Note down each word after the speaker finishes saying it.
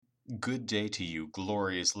Good day to you,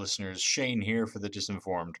 glorious listeners. Shane here for the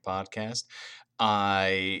Disinformed podcast.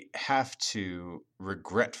 I have to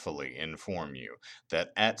regretfully inform you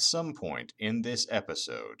that at some point in this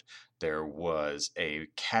episode, there was a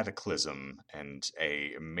cataclysm and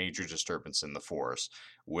a major disturbance in the force,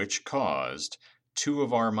 which caused two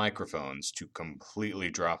of our microphones to completely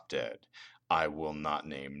drop dead. I will not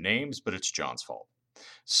name names, but it's John's fault.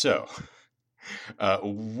 So,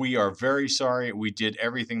 we are very sorry. We did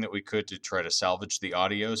everything that we could to try to salvage the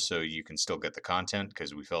audio so you can still get the content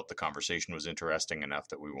because we felt the conversation was interesting enough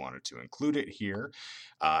that we wanted to include it here.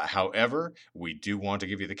 However, we do want to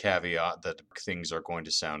give you the caveat that things are going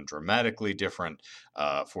to sound dramatically different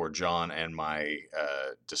for John and my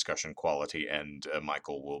discussion quality, and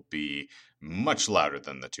Michael will be much louder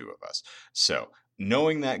than the two of us. So,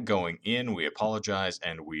 knowing that going in, we apologize,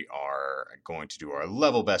 and we are going to do our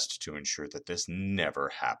level best to ensure that this never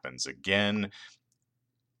happens again.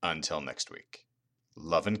 Until next week,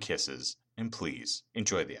 love and kisses, and please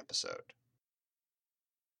enjoy the episode.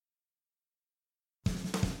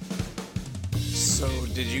 So,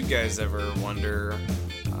 did you guys ever wonder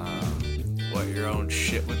what your own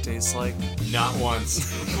shit would taste like? Not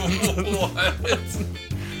once. What?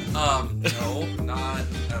 No, not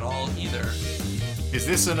at all either. Is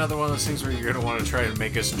this another one of those things where you're going to want to try to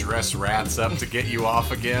make us dress rats up to get you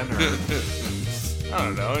off again? Or? I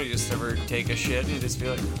don't know, you just ever take a shit and just be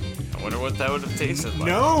like, I wonder what that would have tasted like.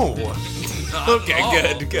 No!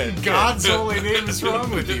 Okay, good. God's holy name is wrong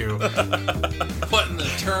with you. What in the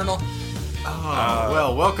eternal?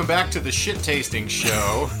 Well, welcome back to the shit tasting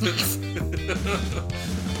show. I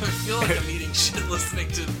feel like I'm eating shit listening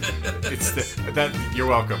to this. You're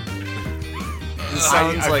welcome. It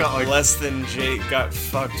sounds I like felt like Less Than Jake got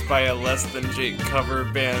fucked by a Less Than Jake cover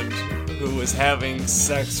band who was having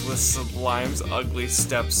sex with Sublime's ugly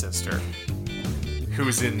stepsister.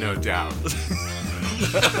 Who's in No Doubt.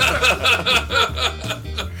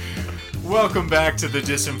 Welcome back to the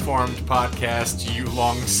Disinformed podcast, you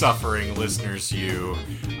long-suffering listeners, you.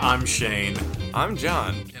 I'm Shane. I'm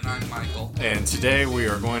John. And I'm Michael. And today we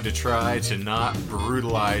are going to try to not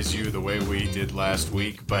brutalize you the way we did last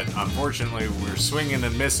week, but unfortunately we're swinging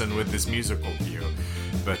and missing with this musical cue.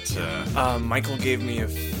 But, Michael gave me a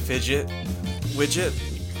fidget widget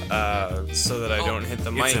so that I don't hit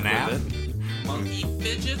the mic it's an app? with it. Monkey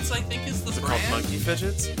Fidgets, I think is the Is it brand. called Monkey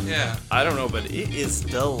Fidgets? Yeah. I don't know, but it is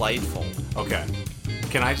delightful. Okay.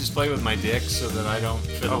 Can I just play with my dick so that I don't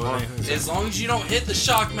fiddle with anything? As long as you don't hit the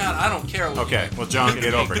shock mount, I don't care what Okay, well, John,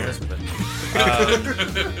 get over here.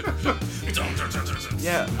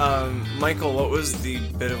 Michael, what was the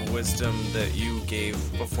bit of wisdom that you gave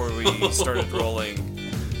before we started rolling?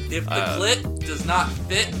 If the clit does not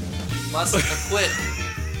fit, you must acquit.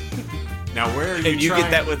 Now, where are you And you trying...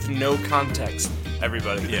 get that with no context,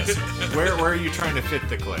 everybody. Yes. Where are you trying to fit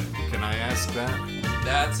the clip? Can I ask that?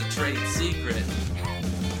 That's a trade secret.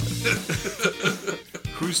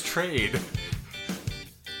 Who's trade?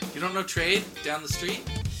 You don't know trade down the street?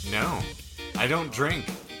 No. I don't drink.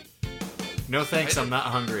 No thanks, I'm not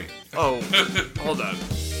hungry. Oh, hold on.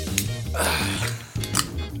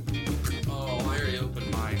 Oh, I already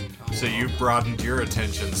opened mine. Oh, So you broadened your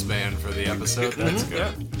attention span for the episode? That's good.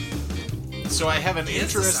 Yeah. So I have an he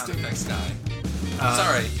is the sound interesting... effects guy.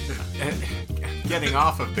 Sorry. Getting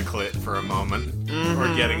off of the clit for a moment,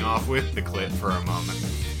 or getting off with the clit for a moment.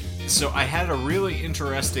 So I had a really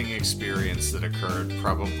interesting experience that occurred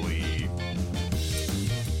probably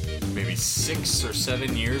maybe 6 or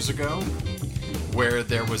 7 years ago, where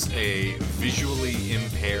there was a visually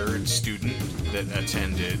impaired student that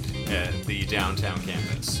attended at the downtown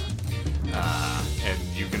campus. And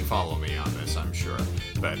you can follow me on this, I'm sure.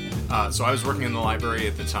 But so I was working in the library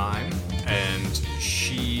at the time, and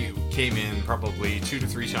she came in probably 2 to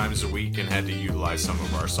 3 times a week and had to utilize some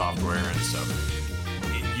of our software. And so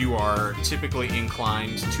you are typically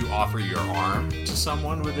inclined to offer your arm to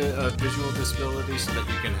someone with a visual disability so that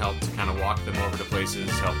you can help to kind of walk them over to places,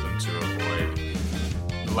 help them to avoid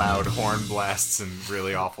loud horn blasts and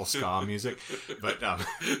really awful ska music. But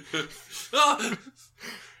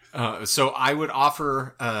so I would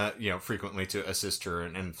offer, frequently to assist her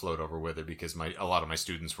and float over with her because a lot of my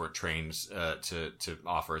students weren't trained to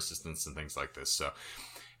offer assistance and things like this. So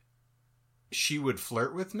she would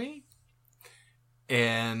flirt with me,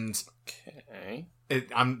 and Okay.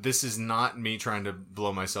 this is not me trying to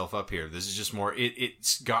blow myself up here. This is just more.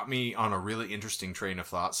 It's got me on a really interesting train of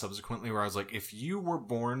thought subsequently, where I was like, if you were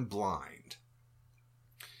born blind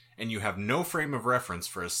and you have no frame of reference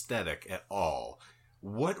for aesthetic at all,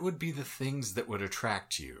 what would be the things that would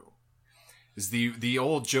attract you? Is the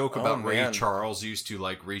old joke about Ray man. Charles used to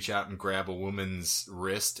like reach out and grab a woman's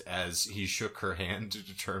wrist as he shook her hand to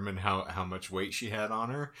determine how much weight she had on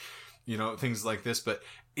her, things like this. But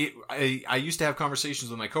I used to have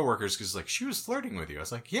conversations with my coworkers because like, she was flirting with you. I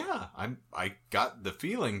was like, yeah, I got the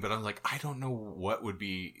feeling, but I'm like, I don't know what would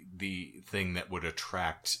be the thing that would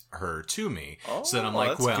attract her to me. So then I'm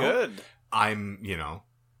like, that's good. I'm,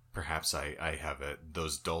 perhaps I have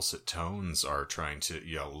those dulcet tones are trying to,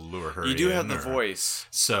 lure her in. You do have the voice.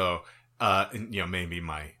 So, maybe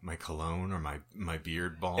my cologne or my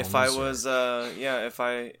beard balms. If I was, if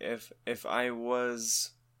I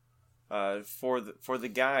was, for the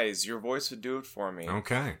guys, your voice would do it for me.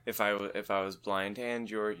 Okay. If I was blind hand,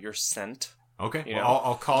 your scent. Okay. You Well, know,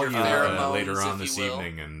 I'll call you pheromones, later on if this you will.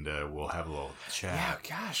 evening, and we'll have a little chat. Yeah,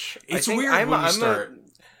 gosh, It's I think weird when you start.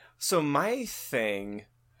 So my thing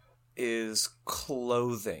is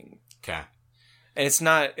clothing. Okay. And it's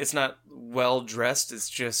not well dressed. It's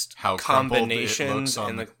just How crumpled it combinations looks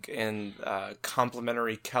on and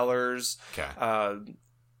complementary colors. Okay.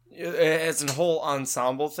 It's a whole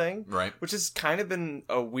ensemble thing, Right. which has kind of been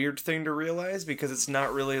a weird thing to realize because it's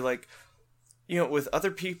not really like, with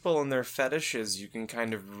other people and their fetishes, you can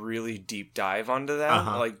kind of really deep dive onto that,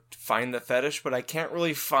 like find the fetish. But I can't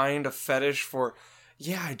really find a fetish for.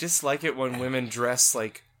 Yeah, I just like it when women dress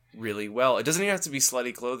like really well. It doesn't even have to be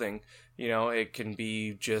slutty clothing. It can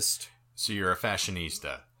be just... So you're a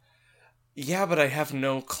fashionista. Yeah, but I have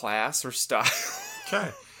no class or style. Okay.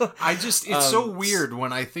 It's so weird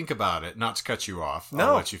when I think about it, not to cut you off. No.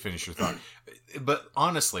 I'll let you finish your thought. But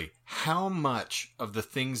honestly, how much of the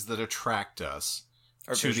things that attract us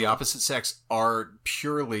Are to the visual. opposite sex are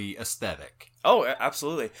purely aesthetic? Oh,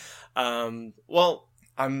 absolutely. Well,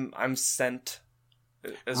 I'm sent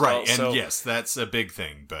as Right, well. and So, yes, that's a big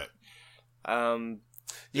thing, but...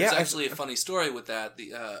 yeah, There's actually a funny story with that.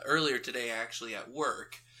 Earlier today, actually at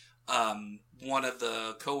work, one of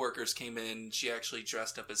the coworkers came in. She actually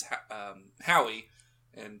dressed up as Howie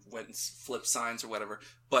and went and flipped signs or whatever.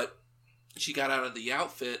 But she got out of the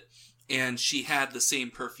outfit and she had the same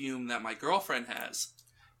perfume that my girlfriend has,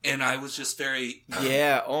 and I was just very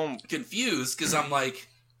confused because I'm like,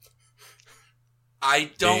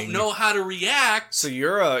 I don't Ding. know how to react. So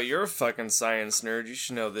you're a fucking science nerd. You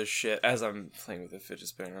should know this shit. As I'm playing with a fidget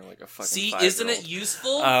spinner like a fucking. See, 5-year-old. isn't it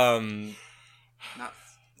useful? Not,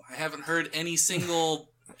 I haven't heard any single.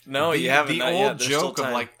 No, you haven't. The not yet. old There's still joke of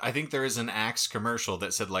time. like, I think there is an Axe commercial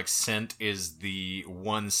that said like, scent is the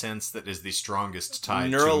one sense that is the strongest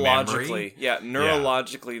tied to memory.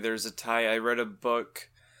 Neurologically, there's a tie. I read a book.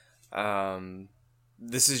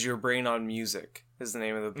 This Is Your Brain on Music is the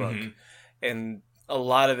name of the book, and a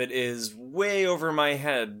lot of it is way over my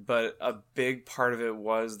head, but a big part of it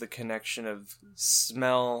was the connection of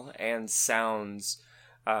smell and sounds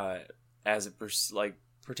as it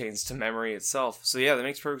pertains to memory itself. So yeah, that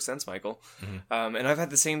makes perfect sense, Michael. And I've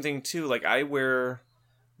had the same thing too. Like, I wear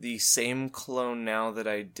the same cologne now that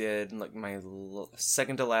I did like my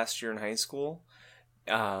second to last year in high school.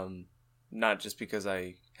 Not just because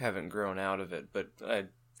I haven't grown out of it, but I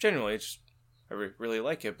genuinely just I really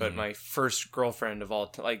like it. But my first girlfriend of all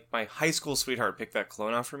time, like my high school sweetheart, picked that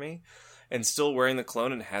cologne out for me, and still wearing the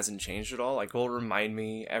cologne and hasn't changed at all. Like, will remind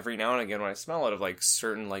me every now and again when I smell it of like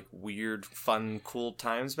certain like weird, fun, cool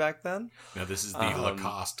times back then. Now this is the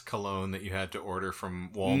Lacoste cologne that you had to order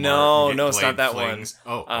from Walmart. No, it's not that flings.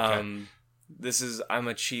 one. Oh, okay. This is I'm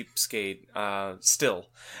a cheapskate. Still,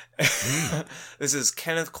 this is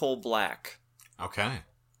Kenneth Cole Black. Okay.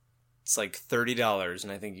 It's like $30,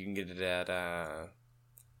 and I think you can get it at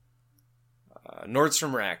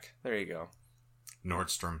Nordstrom Rack. There you go.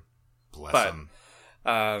 Nordstrom. Bless But, them.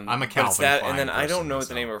 I'm a Calvin it's that, Klein and then I don't person know what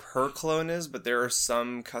the myself. name of her cologne is, but there are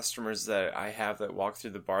some customers that I have that walk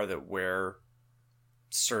through the bar that wear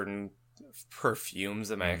certain perfumes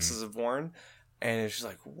that my exes have worn, and it's just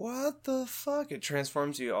like, what the fuck? It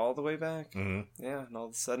transforms you all the way back. Yeah, and all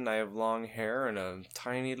of a sudden I have long hair and a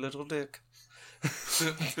tiny little dick.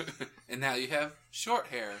 And now you have short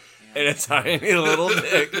hair. And a tiny little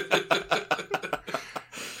dick.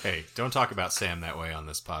 Hey, don't talk about Sam that way on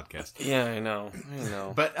this podcast. Yeah, I know.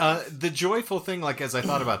 But the joyful thing, like, as I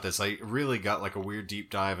thought about this, I really got like a weird deep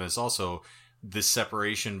dive, and it's also the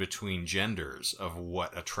separation between genders of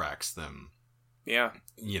what attracts them. Yeah.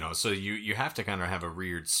 So you have to kind of have a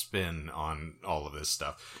weird spin on all of this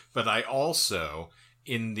stuff. But I also,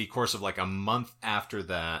 in the course of like a month after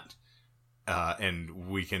that, and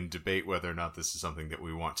we can debate whether or not this is something that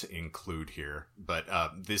we want to include here, but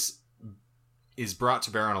this is brought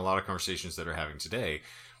to bear on a lot of conversations that are having today.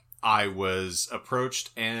 I was approached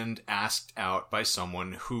and asked out by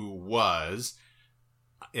someone who was,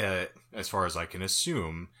 as far as I can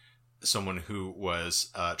assume, someone who was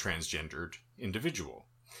a transgendered individual.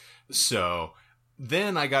 So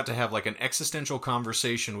then I got to have like an existential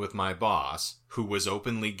conversation with my boss, who was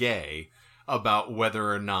openly gay, about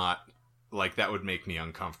whether or not like that would make me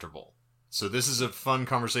uncomfortable. So this is a fun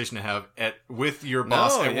conversation to have with your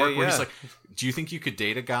boss at work, where he's like, "Do you think you could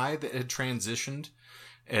date a guy that had transitioned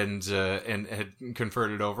and had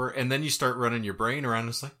converted over?" And then you start running your brain around, and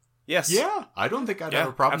it's like, yes, yeah, I don't think I'd have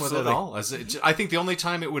a problem with it at all. I think the only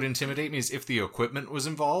time it would intimidate me is if the equipment was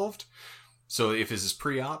involved. So if this is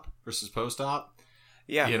pre-op versus post-op.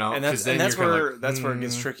 Yeah, you know, and that's where it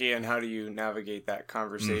gets tricky, and how do you navigate that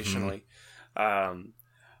conversationally?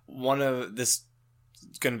 One of this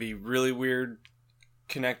is going to be really weird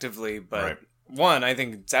connectively, but one, I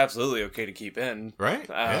think it's absolutely okay to keep in. Right.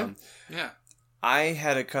 Yeah. I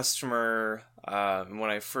had a customer when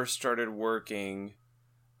I first started working,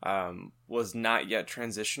 was not yet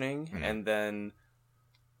transitioning, and then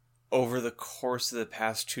over the course of the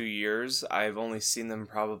past 2 years, I've only seen them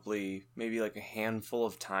probably maybe like a handful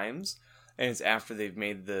of times, and it's after they've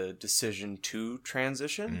made the decision to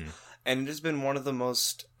transition. And it has been one of the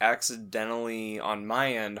most accidentally, on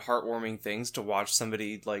my end, heartwarming things to watch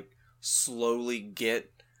somebody like slowly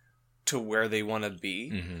get to where they want to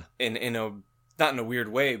be in a, not in a weird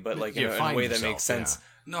way, but like in a way that makes sense.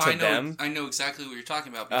 No, to them. I know exactly what you're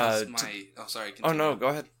talking about, because continue. Oh no, go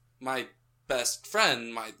ahead. My best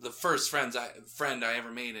friend, the first friend I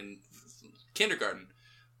ever made in kindergarten,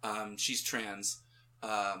 she's trans.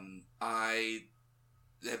 I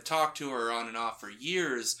have talked to her on and off for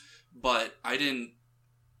years, but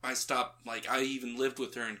I stopped, like, I even lived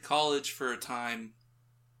with her in college for a time,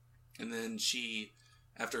 and then she,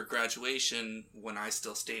 after graduation, when I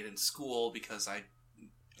still stayed in school because I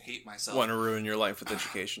hate myself. Want to ruin your life with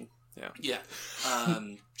education. Yeah.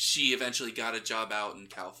 She eventually got a job out in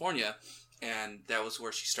California, and that was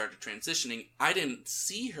where she started transitioning. I didn't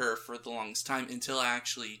see her for the longest time until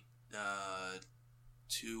actually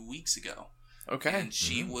 2 weeks ago. Okay. And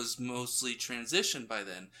she was mostly transitioned by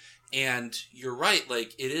then. And you're right,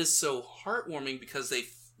 like, it is so heartwarming because they,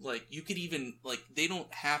 like, you could even, like, they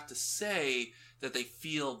don't have to say that they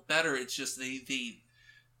feel better. It's just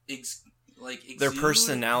their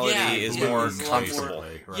personality is more comfortable.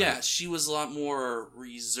 Yeah, she was a lot more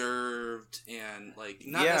reserved and, like,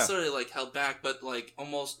 not necessarily, like, held back, but, like,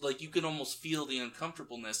 almost, like, you could almost feel the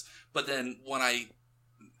uncomfortableness. But then when I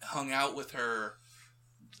hung out with her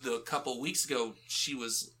the couple weeks ago, she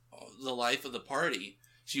was the life of the party.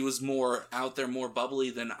 She was more out there, more bubbly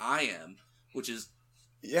than I am, which is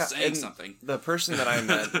saying something. The person that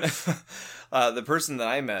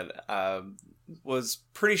I met, was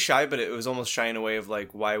pretty shy, but it was almost shy in a way of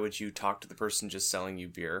like, why would you talk to the person just selling you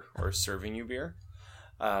beer or serving you beer?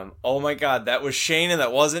 Oh my God, that was Shane and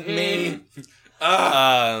that wasn't me.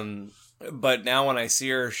 But now when I see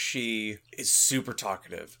her, she is super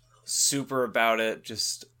talkative, super about it.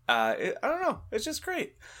 Just, I don't know. It's just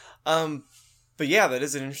great. But yeah, that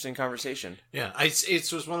is an interesting conversation. Yeah,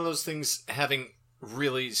 it was one of those things, having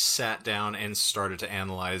really sat down and started to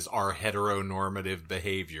analyze our heteronormative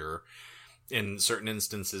behavior in certain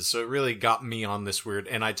instances. So it really got me on this weird,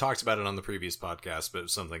 and I talked about it on the previous podcast, but it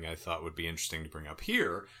was something I thought would be interesting to bring up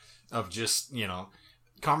here, of just, you know,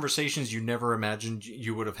 conversations you never imagined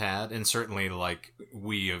you would have had. And certainly, like,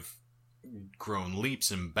 we have grown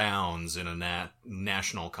leaps and bounds in a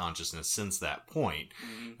national consciousness since that point.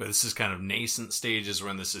 But this is kind of nascent stages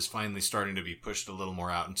when this is finally starting to be pushed a little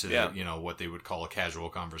more out into you know, what they would call a casual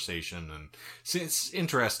conversation. And so it's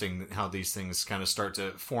interesting how these things kind of start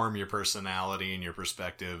to form your personality and your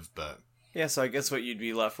perspective. But yeah, so I guess what you'd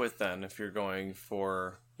be left with then, if you're going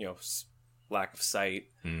for, you know, lack of sight,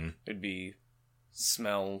 it'd be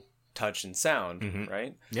smell, touch, and sound,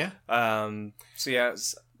 right? Yeah. So yeah,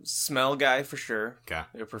 smell guy for sure. Okay.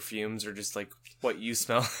 Your perfumes are just like what you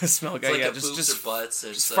smell. Smell guy, It's like yeah. Just butts.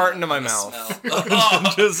 Just fart into my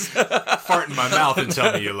mouth. Just fart in my mouth and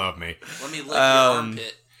tell me you love me. Let me lick your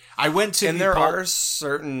armpit. I went to, and there are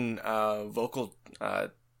certain vocal,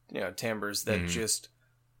 timbres that just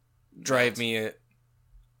drive me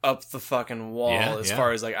up the fucking wall as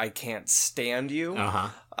far as like I can't stand you.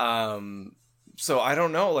 So I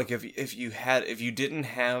don't know, like if you didn't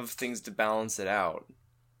have things to balance it out,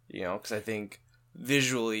 you know, because I think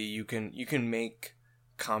visually you can make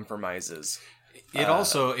compromises. It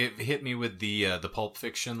also hit me with the Pulp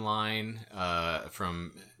Fiction line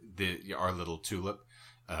from Our Little Tulip.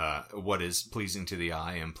 What is pleasing to the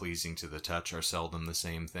eye and pleasing to the touch are seldom the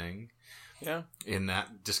same thing. Yeah. In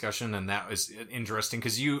that discussion, and that was interesting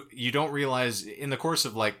because you don't realize in the course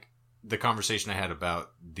of like the conversation I had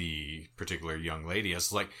about the particular young lady,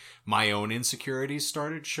 it's like my own insecurities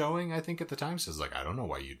started showing, I think, at the time. So it's like, I don't know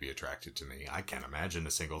why you'd be attracted to me. I can't imagine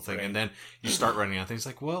a single thing. Right. And then you start running out things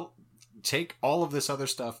like, well, take all of this other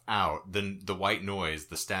stuff out, then the white noise,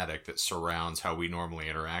 the static that surrounds how we normally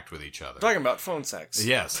interact with each other. Talking about phone sex.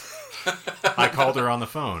 Yes. I called her on the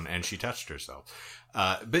phone and she touched herself.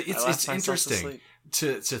 But it's interesting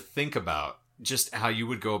to think about just how you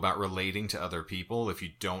would go about relating to other people if you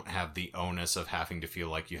don't have the onus of having to feel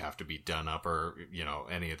like you have to be done up or, you know,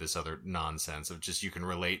 any of this other nonsense of just you can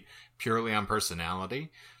relate purely on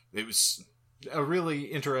personality. It was a really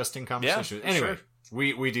interesting conversation. Yeah, anyway,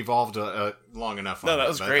 sure. we devolved long enough on that that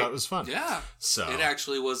was but great. I thought it was fun. Yeah. So It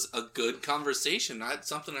actually was a good conversation. Not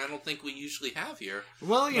something I don't think we usually have here.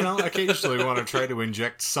 well, you know, occasionally we want to try to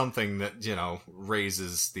inject something that, you know,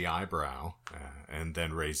 raises the eyebrow and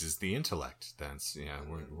then raises the intellect. That's, yeah,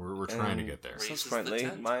 we're trying to get there. Raises the Subsequently,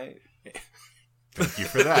 tent. Thank you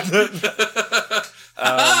for that.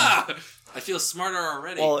 I feel smarter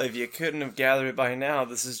already. Well, if you couldn't have gathered it by now,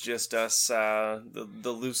 this is just us, the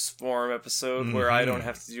loose form episode where I don't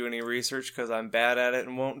have to do any research because I'm bad at it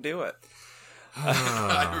and won't do it.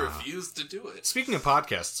 I refuse to do it. Speaking of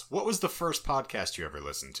podcasts, what was the first podcast you ever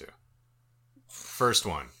listened to? First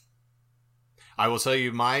one. I will tell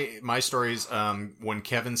you my stories. When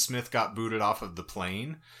Kevin Smith got booted off of the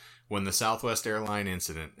plane, when the Southwest Airline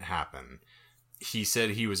incident happened, he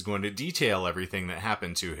said he was going to detail everything that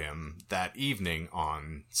happened to him that evening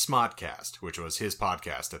on Smodcast, which was his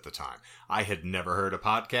podcast at the time. I had never heard a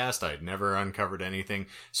podcast. I had never uncovered anything.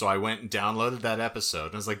 So I went and downloaded that episode.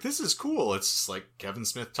 And I was like, this is cool. It's just like Kevin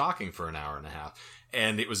Smith talking for an hour and a half.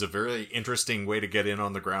 And it was a very interesting way to get in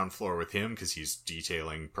on the ground floor with him because he's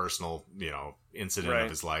detailing personal, you know, incident Right. of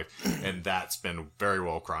his life. And that's been very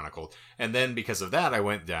well chronicled. And then because of that, I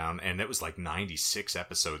went down and it was like 96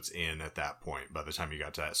 episodes in at that point by the time you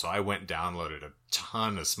got to that. So I went and downloaded a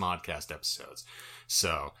ton of Smodcast episodes.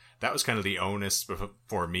 So that was kind of the onus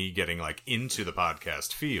for me getting like into the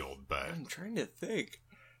podcast field. But I'm trying to think.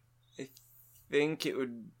 I think it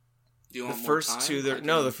would... Do you The want more first time? two that I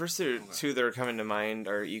no, can- the first two that are coming to mind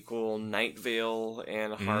are equal Night Vale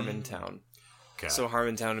and Harmontown. okay. So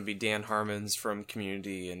Harmontown would be Dan Harmon's from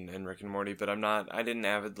Community and Rick and Morty, but I didn't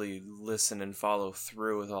avidly listen and follow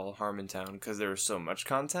through with all Harmontown because there was so much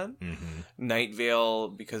content. Night Vale,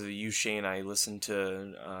 because of you, Shane, I listened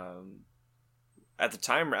to at the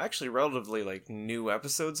time actually relatively like new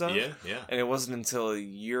episodes of. yeah. And it wasn't until a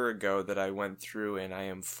year ago that I went through and I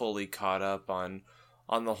am fully caught up on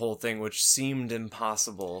the whole thing, which seemed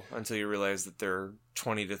impossible until you realize that they're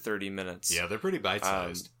 20 to 30 minutes. Yeah, they're pretty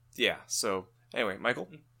bite-sized. Yeah, so anyway, Michael?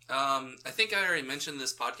 I think I already mentioned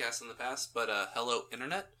this podcast in the past, but Hello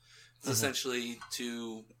Internet. It's essentially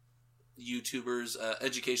two YouTubers,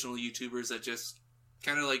 educational YouTubers that just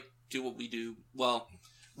kind of like do what we do. Well,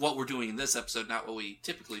 what we're doing in this episode, not what we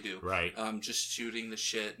typically do. Right. Just shooting the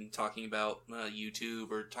shit and talking about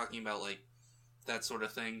YouTube or talking about like that sort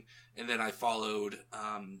of thing. And then I followed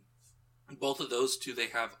both of those two. They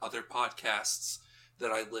have other podcasts that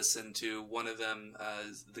I listen to. One of them,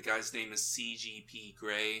 the guy's name is CGP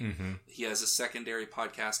Grey. He has a secondary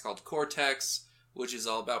podcast called Cortex, which is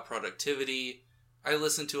all about productivity. I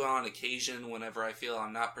listen to it on occasion whenever I feel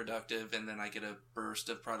I'm not productive, and then I get a burst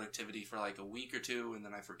of productivity for like a week or two, and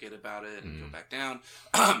then I forget about it and go back down.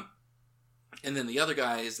 And then the other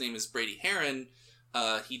guy, his name is Brady Heron.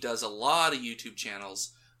 He does a lot of YouTube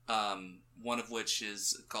channels, one of which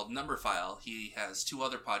is called Numberphile. He has two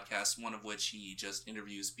other podcasts, one of which he just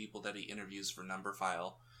interviews people that he interviews for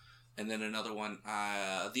Numberphile. And then another one,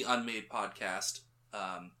 the Unmade Podcast,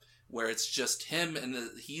 where it's just him and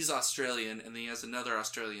he's Australian, and then he has another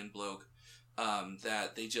Australian bloke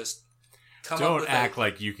that they just come up Don't with act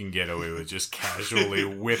like you can get away with just casually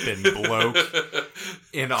whipping bloke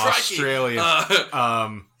in Crikey. Australia.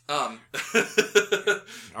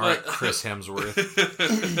 All right, but- Chris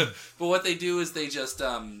Hemsworth. But what they do is they just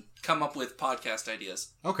come up with podcast ideas,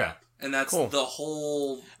 Okay. and that's Cool. the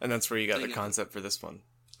whole. And that's where you got the Thing- concept for this one.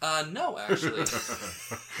 No, actually,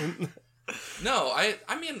 no.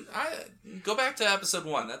 I mean, I go back to episode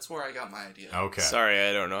 1. That's where I got my idea. Okay. Sorry,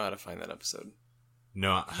 I don't know how to find that episode.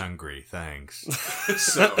 Not hungry, thanks.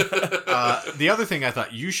 So, the other thing I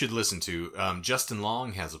thought you should listen to, Justin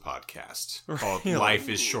Long has a podcast called Really? Life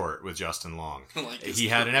is Short with Justin Long. Like He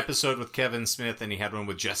had an episode with Kevin Smith, and he had one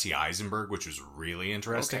with Jesse Eisenberg, which was really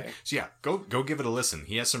interesting. Okay. So yeah, go give it a listen.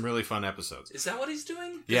 He has some really fun episodes. Is that what he's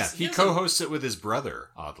doing? Yeah, 'Cause he has co-hosts it with his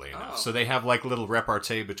brother, oddly enough. Oh. So they have like little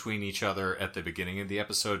repartee between each other at the beginning of the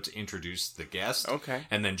episode to introduce the guest. Okay.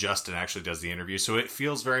 And then Justin actually does the interview. So it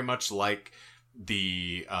feels very much like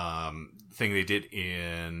the thing they did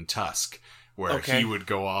in Tusk, where Okay. he would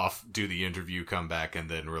go off, do the interview, come back, and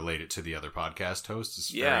then relate it to the other podcast hosts.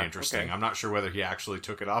 It's Yeah, very interesting. okay. I'm not sure whether he actually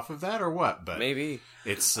took it off of that or what, but Maybe.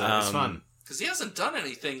 it's fun. Because he hasn't done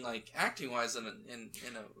anything like acting wise in a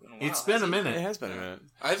while. It's been has a he? minute. It has been a minute.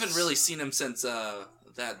 I haven't really seen him since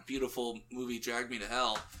that beautiful movie Drag Me to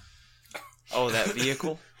Hell. Oh, that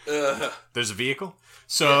vehicle? There's a vehicle.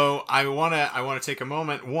 So I wanna take a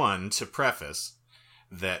moment, one, to preface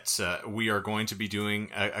that we are going to be doing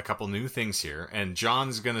a couple new things here, and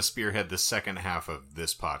John's going to spearhead the second half of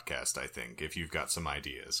this podcast, I think, if you've got some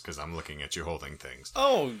ideas, because I'm looking at you holding things.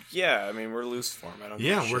 Oh, yeah. I mean, we're loose form. I don't give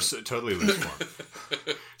a Yeah, shit. totally loose form.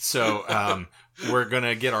 So we're going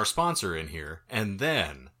to get our sponsor in here, and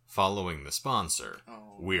then, following the sponsor,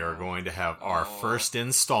 we are going to have our first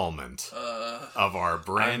installment of our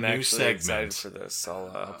brand I'm new actually segment. excited for this.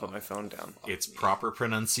 I'll put my phone down. It's proper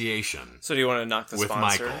pronunciation. So do you want to knock the With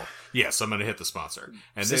sponsor? Michael. Yes, I'm going to hit the sponsor.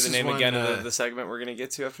 And Say this the is name one, again of the segment we're going to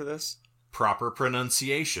get to after this? proper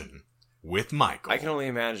pronunciation with Michael. I can only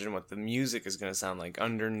imagine what the music is going to sound like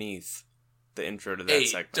underneath the intro to that Hey,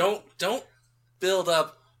 segment. don't build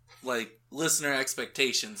up like listener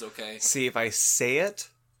expectations, okay? See, if I say it,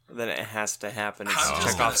 then it has to happen. It's I'm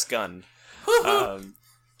just Chekhov's gun.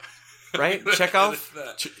 Right? Chekhov?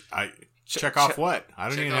 Check off what? I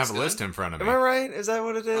don't even Chekhov's have a list in front of me. Am I right? Is that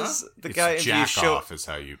what it is? Huh? The It's guy jack show. off is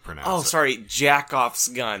how you pronounce Oh, it. sorry, Jackoff's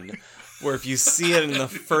gun. Where if you see it in the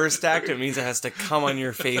first act, it means it has to come on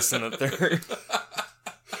your face in the third.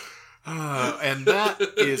 And that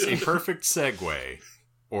is a perfect segue,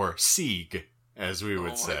 or segue, as we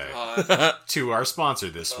would Oh say, my God. to our sponsor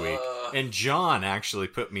this week. And John actually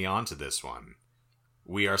put me onto this one.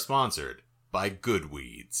 We are sponsored by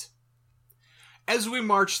Goodweeds. As we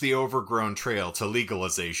march the overgrown trail to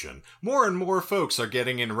legalization, more and more folks are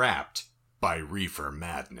getting enwrapped by reefer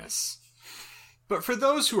madness. But for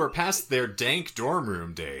those who are past their dank dorm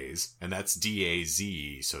room days, and that's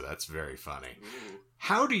D-A-Z, so that's very funny,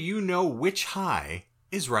 how do you know which high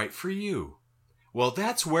is right for you? Well,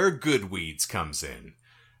 that's where Goodweeds comes in.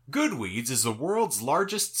 Goodweeds is the world's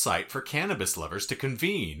largest site for cannabis lovers to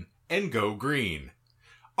convene and go green.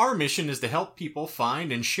 Our mission is to help people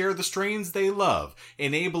find and share the strains they love,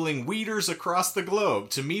 enabling weeders across the globe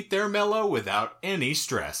to meet their mellow without any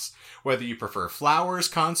stress. Whether you prefer flowers,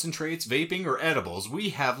 concentrates, vaping, or edibles, we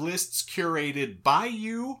have lists curated by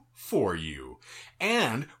you, for you.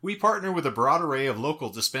 And we partner with a broad array of local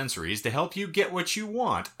dispensaries to help you get what you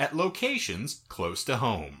want at locations close to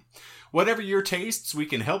home. Whatever your tastes, we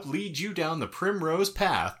can help lead you down the primrose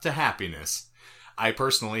path to happiness. I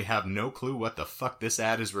personally have no clue what the fuck this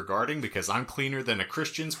ad is regarding because I'm cleaner than a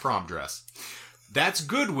Christian's prom dress. That's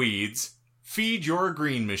Goodweeds. Feed your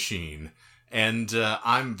green machine. And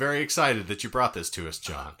I'm very excited that you brought this to us,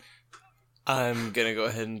 John. I'm going to go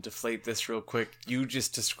ahead and deflate this real quick. You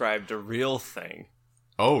just described a real thing.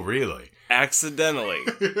 Oh, really? Accidentally.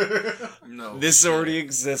 No. This already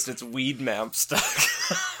exists. It's Weed Map stuff.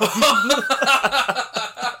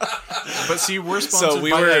 But see, we're sponsored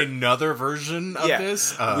by another version of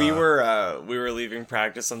this. We were leaving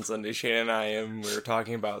practice on Sunday, Shane and I, and we were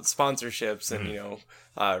talking about sponsorships and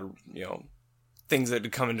you know things that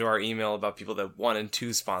had come into our email about people that wanted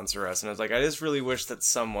to sponsor us, and I was like, I just really wish that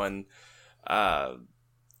someone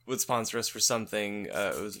would sponsor us for something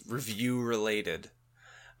it was review related.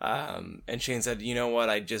 And Shane said, you know what?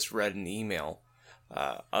 I just read an email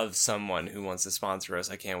of someone who wants to sponsor us.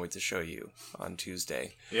 I can't wait to show you on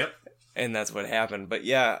Tuesday. Yep. And that's what happened. But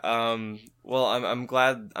yeah, well, I'm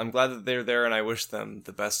glad that they're there, and I wish them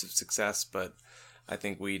the best of success. But I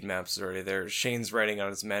think Weed Maps is already there. Shane's writing on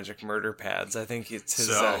his magic murder pads. I think it's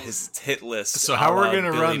his hit list. So how we're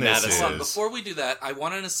gonna Billy run this Madison. Hold on, before we do that, I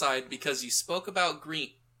want an aside because you spoke about green.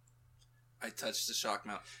 I touched the shock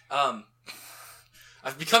mount.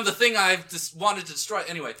 I've become the thing I've just wanted to destroy.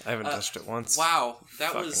 Anyway, I haven't touched it once. Wow,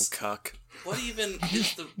 that Fucking was cuck. what even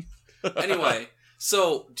is the? Anyway,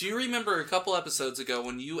 so do you remember a couple episodes ago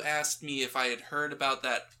when you asked me if I had heard about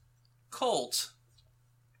that cult?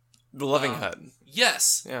 The Loving Hut.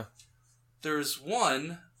 Yes. Yeah. There's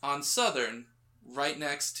one on Southern, right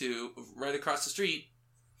across the street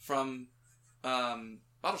from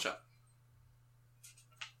Bottle Shop.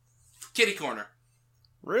 Kitty Corner.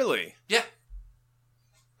 Really? Yeah.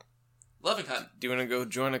 Loving Hut. Do you want to go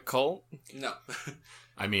join a cult? No.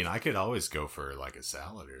 I mean, I could always go for like a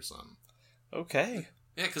salad or something. Okay.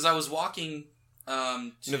 Yeah, because I was walking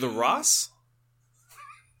to... You know the Ross?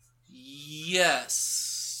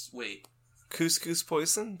 Yes. Wait. Couscous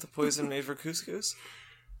poison? The poison made for couscous?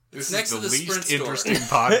 This Next is to the the Sprint least store. interesting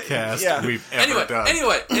podcast Yeah. we've ever done.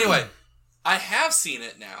 Anyway. I have seen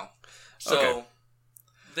it now. So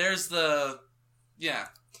there's the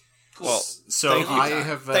Cool. Well, so I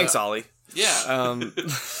have thanks, Ollie. Yeah.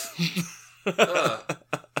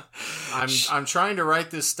 I'm trying to write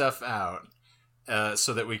this stuff out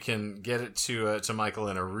so that we can get it to Michael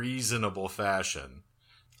in a reasonable fashion.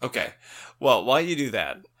 Okay. Well, while you do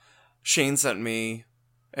that, Shane sent us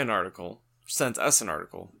an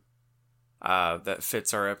article that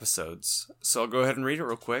fits our episodes. So I'll go ahead and read it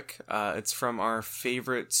real quick. It's from our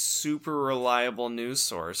favorite super reliable news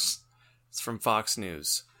source. It's from Fox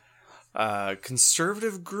News.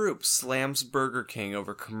 Conservative group slams Burger King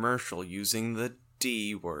over commercial using the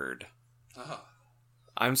D word. Oh.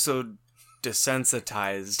 I'm so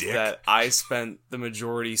desensitized that I spent the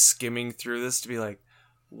majority skimming through this to be like,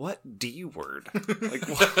 what D word? Like,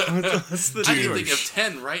 what's the I D can word? think of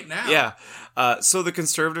 10 right now. Yeah. So the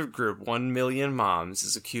conservative group 1 Million Moms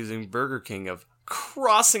is accusing Burger King of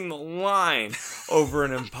crossing the line over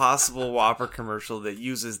an Impossible Whopper commercial that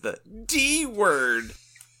uses the D word.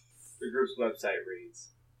 The group's website reads,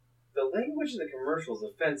 "The language in the commercial is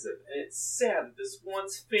offensive, and it's sad that this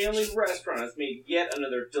once family restaurant has made yet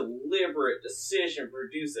another deliberate decision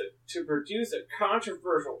to produce a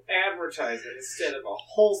controversial advertisement instead of a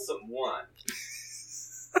wholesome one."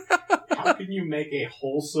 How can you make a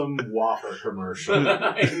wholesome Whopper commercial? I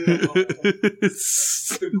know.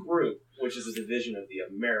 The group, which is a division of the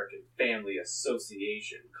American Family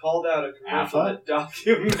Association, called out a commercial that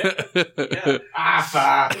documents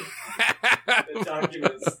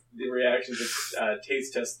the reactions of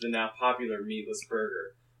taste tests to the now popular meatless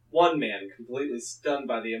burger. One man, completely stunned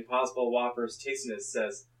by the Impossible Whopper's tastiness,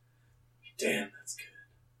 says, "Damn, that's good."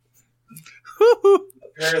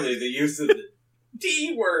 Apparently, the use of the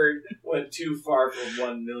D word went too far for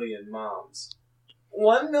 1 Million Moms.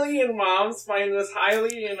 1 Million Moms find this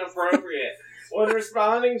highly inappropriate. When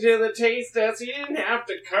responding to the taste test, he didn't have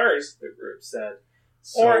to curse, the group said.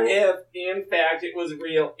 Or if, in fact, it was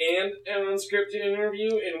real and an unscripted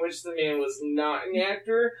interview in which the man was not an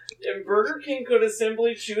actor, then Burger King could have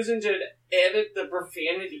simply chosen to edit the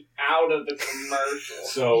profanity out of the commercial.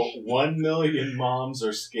 So 1 million moms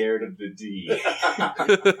are scared of the D.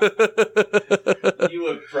 You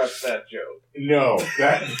have prepped that joke. No,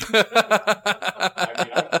 I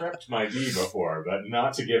mean, I've prepped my D before, but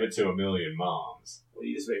not to give it to 1 million moms. Well,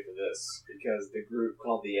 you just wait for this, because the group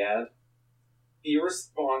called the ad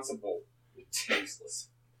irresponsible and tasteless.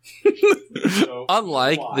 So,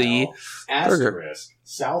 Unlike the asterisk,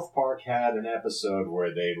 South Park had an episode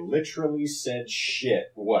where they literally said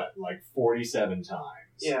shit, like 47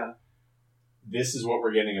 times? Yeah. This is what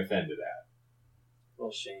we're getting offended at.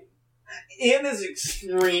 Well, Shane. And is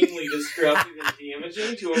extremely destructive and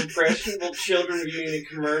damaging to impressionable children viewing the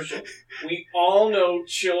commercial. We all know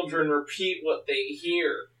children repeat what they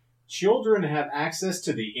hear. Children have access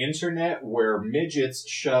to the internet where midgets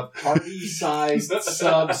shove party-sized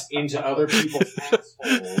subs into other people's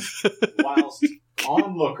assholes whilst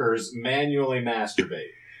onlookers manually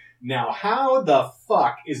masturbate. Now, how the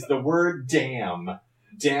fuck is the word damn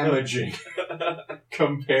damaging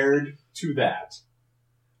compared to that?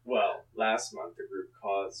 Well, last month the group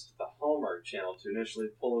caused the Hallmark Channel to initially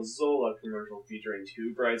pull a Zola commercial featuring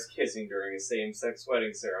two brides kissing during a same-sex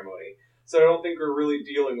wedding ceremony. So I don't think we're really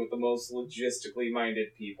dealing with the most logistically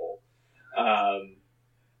minded people.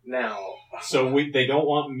 Now... So they don't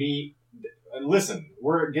want meat... Listen,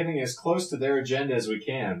 we're getting as close to their agenda as we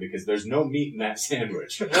can because there's no meat in that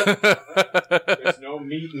sandwich. There's no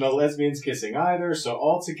meat in the lesbians kissing either, so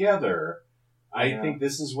altogether, I think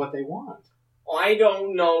this is what they want. I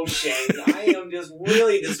don't know, Shane. I am just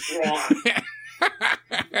really distraught.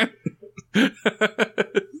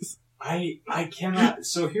 I cannot...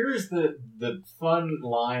 So here's the fun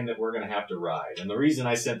line that we're going to have to ride. And the reason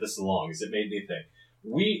I sent this along is it made me think.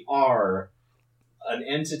 We are an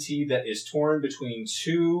entity that is torn between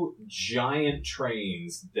two giant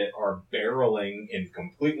trains that are barreling in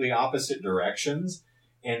completely opposite directions.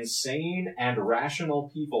 And sane and rational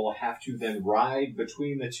people have to then ride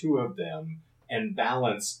between the two of them and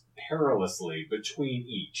balance perilously between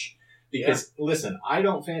each. Because, listen, I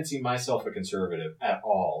don't fancy myself a conservative at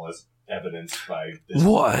all, as evidenced by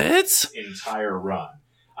this entire run.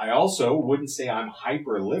 I also wouldn't say I'm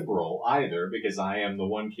hyper-liberal either, because I am the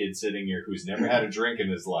one kid sitting here who's never had a drink in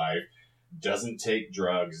his life, doesn't take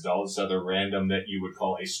drugs, all this other random that you would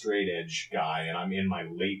call a straight-edge guy, and I'm in my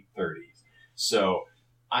late 30s. So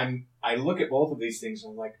I look at both of these things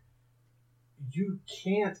and I'm like, you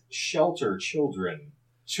can't shelter children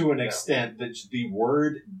to an extent that the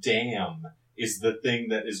word damn is the thing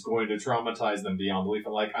that is going to traumatize them beyond belief.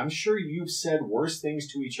 And like, I'm sure you've said worse things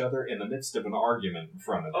to each other in the midst of an argument in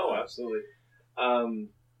front of them. Oh, absolutely.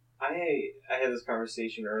 I had this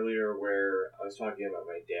conversation earlier where I was talking about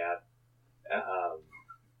my dad.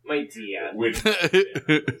 My dad. Which,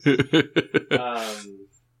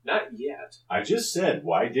 Not yet. I just said,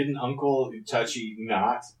 why didn't Uncle Touchy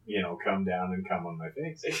not, come down and come on my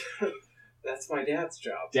face? That's my dad's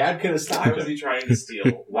job. Dad could have Why stopped was he him. trying to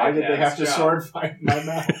steal? Why my did they have dad's to job? sword fight in my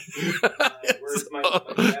mouth? Whereas my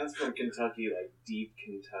dad's from Kentucky, like deep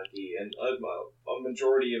Kentucky, and a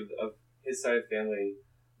majority of his side of the family,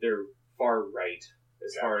 they're far right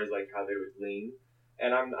as far as like how they would lean,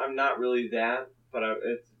 and I'm not really that, but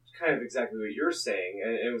it's kind of exactly what you're saying,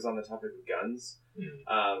 and it was on the topic of guns, and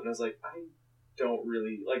I was like, I don't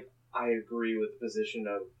really like. I agree with the position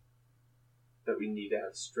of that we need to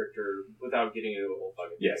have stricter, without getting into the whole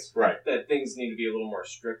fucking thing. Yes, right. That things need to be a little more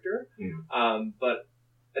stricter. But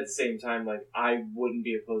at the same time, like, I wouldn't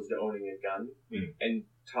be opposed to owning a gun. And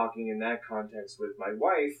talking in that context with my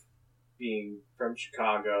wife, being from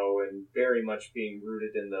Chicago and very much being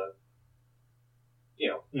rooted in the,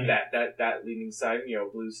 that leaning side,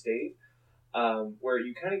 blue state, where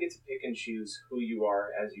you kind of get to pick and choose who you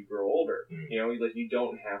are as you grow older. Like, you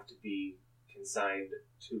don't have to be consigned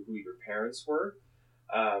to who your parents were.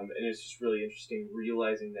 And it's just really interesting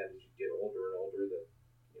realizing that as you get older and older that,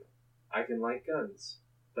 I can like guns,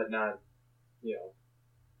 but not,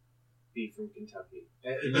 be from Kentucky.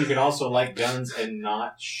 And you can also like guns and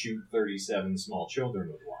not shoot 37 small children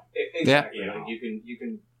with one. Exactly. Yeah. Like, you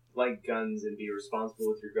can like guns and be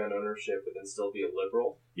responsible with your gun ownership, but then still be a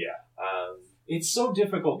liberal. Yeah. It's so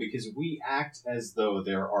difficult because we act as though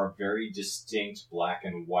there are very distinct black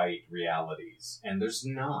and white realities, and there's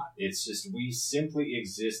not. It's just we simply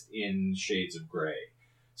exist in shades of gray.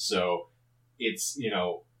 So it's,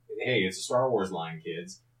 hey, it's a Star Wars line,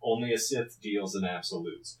 kids. Only a Sith deals in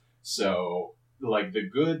absolutes. So, like, the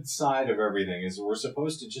good side of everything is we're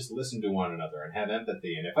supposed to just listen to one another and have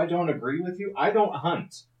empathy. And if I don't agree with you, I don't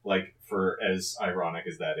hunt. Like, for as ironic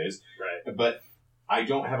as that is. Right. But I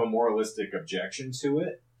don't have a moralistic objection to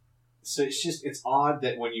it. So it's odd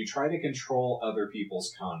that when you try to control other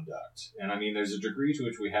people's conduct, and I mean, there's a degree to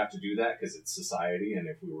which we have to do that because it's society, and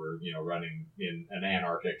if we were, running in an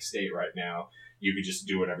anarchic state right now, you could just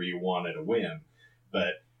do whatever you want at a whim.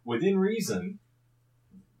 But within reason,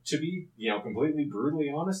 to be, completely brutally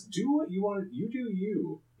honest, do what you want. You do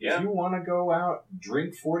you. Yeah. If you want to go out,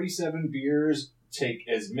 drink 47 beers, take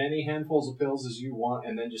as many handfuls of pills as you want,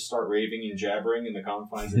 and then just start raving and jabbering in the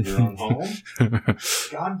confines of your own home,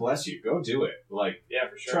 God bless you. Go do it. Like, Yeah,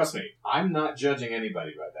 for sure. trust me, I'm not judging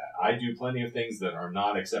anybody by that. I do plenty of things that are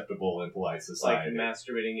not acceptable in polite Like society.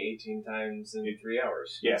 masturbating 18 times in 3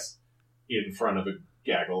 hours. Yes. In front of a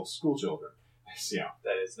gaggle of school children. Yeah.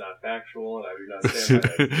 That is not factual, and I do not stand by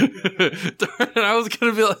that. Darn, I was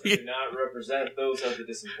gonna be I like, do not represent those of the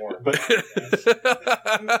disinformed. But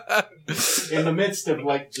in the midst of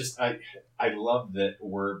I love that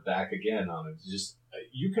we're back again on it. Just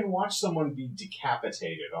you can watch someone be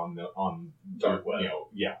decapitated on Dark web.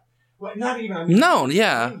 Yeah. Well, not even. I mean, no,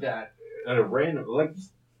 yeah. that at a random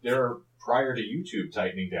there prior to YouTube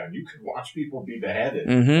tightening down, you could watch people be beheaded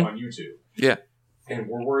Mhm. on YouTube. Yeah. And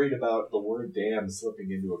we're worried about the word "damn"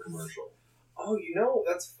 slipping into a commercial. Oh,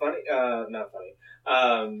 that's funny. Not funny.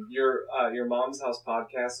 Your Mom's House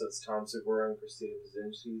podcast, so it's Tom Segura and Christina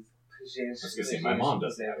Pazzinski. I was gonna say my mom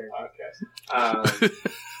doesn't have a podcast.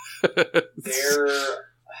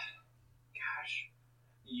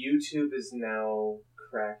 YouTube is now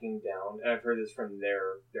cracking down, and I've heard this from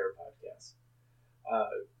their podcast,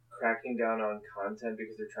 cracking down on content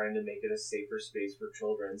because they're trying to make it a safer space for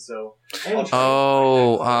children. So I'll try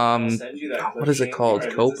Oh, and find that clip. I'll send you that clip, what is it Shane. called?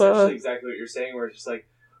 It's Copa? essentially exactly what you're saying, where it's just like,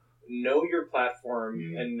 know your platform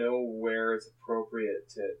and know where it's appropriate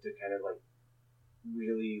to kind of like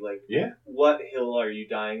really like what hill are you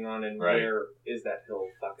dying on and where is that hill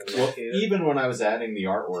fucking located? Well, even when I was adding the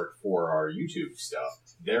artwork for our YouTube stuff,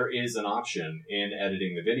 there is an option in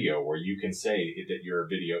editing the video where you can say that your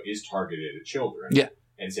video is targeted at children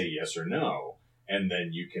and say yes or no, and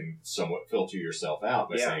then you can somewhat filter yourself out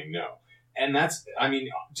by saying no. And that's, I mean,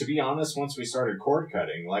 to be honest, once we started cord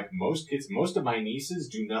cutting, like most kids, most of my nieces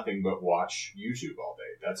do nothing but watch YouTube all day.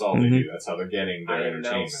 That's all they do. That's how they're getting their I am now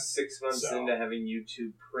entertainment. 6 months into having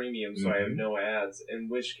YouTube Premium, so I have no ads, in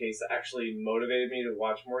which case it actually motivated me to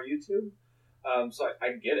watch more YouTube. So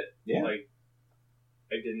I get it. Yeah. Like,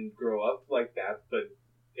 I didn't grow up like that, but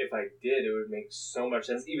if I did, it would make so much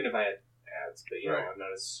sense, even if I had ads. But, you know, I'm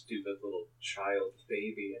not a stupid little child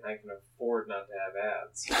baby, and I can afford not to have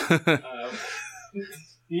ads.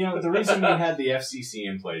 The reason we had the FCC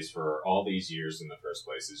in place for all these years in the first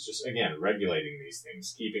place is just, again, regulating these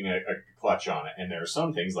things, keeping a clutch on it. And there are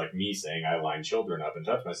some things, like me saying I line children up and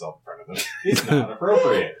touch myself in front of them, is not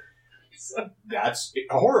appropriate. That's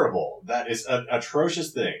horrible. That is an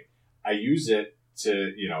atrocious thing. I use it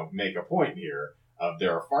to, make a point here of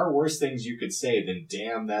there are far worse things you could say than,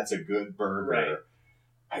 damn, that's a good burger.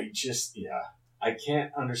 Right. I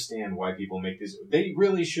can't understand why people make this. They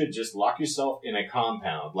really should just lock yourself in a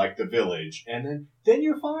compound like The Village, and then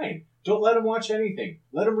you're fine. Don't let them watch anything.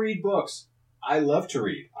 Let them read books. I love to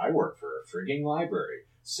read. I work for a frigging library.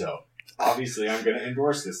 So, obviously, I'm going to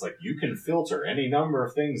endorse this. Like, you can filter any number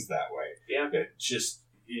of things that way. Yeah. But just,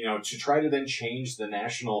 to try to then change the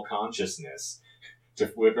national consciousness to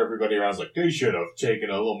whip everybody around, like, they should have taken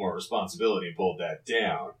a little more responsibility and pulled that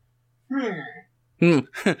down.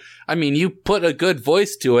 I mean, you put a good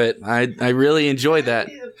voice to it. I really enjoyed that.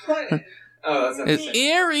 That's It's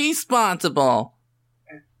irresponsible.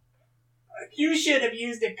 You should have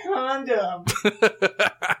used a condom.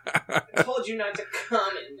 I told you not to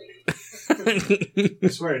come in me. I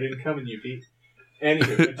swear I didn't come in you, Pete.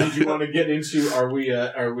 Anyway, did you want to get into,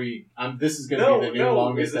 this is going to be the new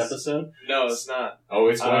longest episode? No, it's not. Oh,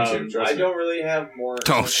 it's going to, trust I me. don't really have more Oh,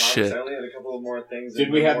 topics. shit. I only had a couple of more things.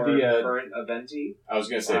 Did we have more the, current eventy? I was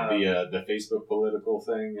going to say the Facebook political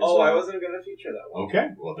thing as Oh, well. I wasn't going to feature that one. Okay,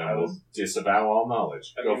 well then we'll disavow all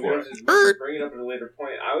knowledge. Go for it. We can bring it up at a later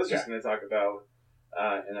point. I was just going to talk about,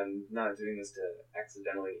 and I'm not doing this to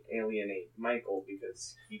accidentally alienate Michael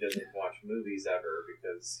because he doesn't watch movies ever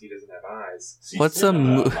because he doesn't have eyes. See, What's a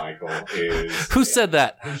Michael is Who said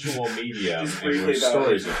that? visual medium Just and briefly which about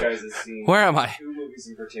stories you are guys have seen Where am I? 2 movies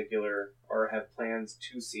in particular or have plans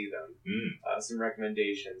to see them. Some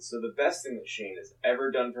recommendations. So the best thing that Shane has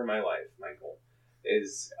ever done for my life, Michael,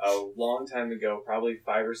 is a long time ago, probably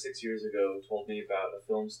 5 or 6 years ago, told me about a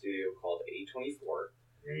film studio called A24.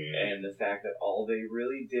 And the fact that all they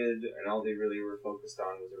really did and all they really were focused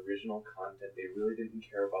on was original content. They really didn't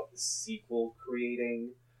care about the sequel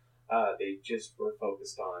creating. They just were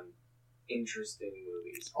focused on interesting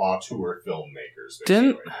movies. Auteur filmmakers.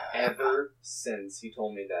 Didn't- basically. Ever since he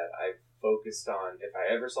told me that, I've focused on, if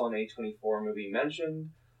I ever saw an A24 movie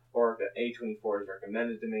mentioned, or if an A24 is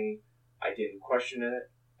recommended to me, I didn't question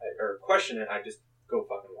it, I just go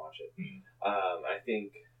fucking watch it. I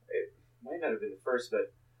think it might not have been the first,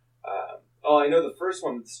 but I know the first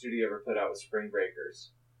one that the studio ever put out was Spring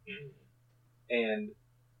Breakers, and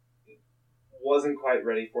wasn't quite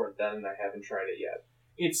ready for it then, and I haven't tried it yet.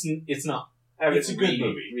 It's not. Haven't It's a good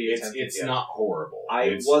movie. reattempted It's yet. not horrible. I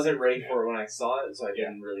It's- wasn't ready yeah. for it when I saw it, so I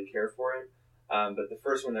didn't really care for it. But the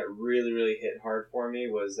first one that really, really hit hard for me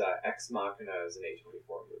was Ex Machina as an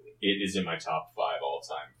A24 movie. It is in my top 5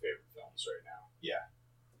 all-time favorite films right now. Yeah.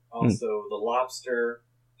 Also, The Lobster.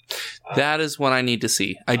 That is what I need to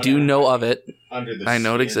see. I do know of it. Under the I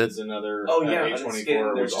know it Skin exists. is another Oh yeah, A24, Under the Skin.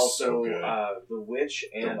 There's which is also so good. The Witch,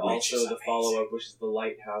 and The Witch also is the amazing. follow-up, which is The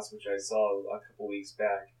Lighthouse, which I saw a couple weeks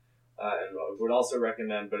back. And I would also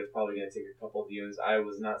recommend, but it's probably going to take a couple of viewings. I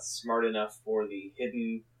was not smart enough for the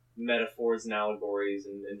hidden metaphors and allegories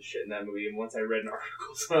and shit in that movie. And once I read an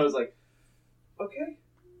article, so I was like, okay,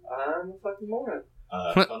 I'm a fucking moron.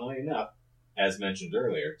 Funnily enough, as mentioned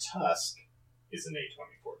earlier, Tusk is an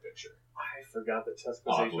A24 picture. I forgot that Tusk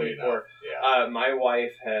was Oddly A24. enough, yeah. My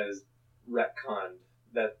wife has retconned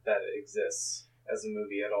that it exists as a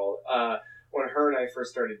movie at all. When her and I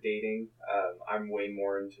first started dating, I'm way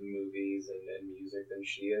more into movies and music than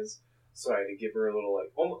she is. So I had to give her a little,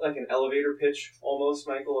 almost like an elevator pitch, almost,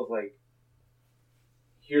 Michael, of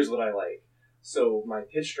here's what I like. So my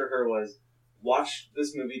pitch to her was, watch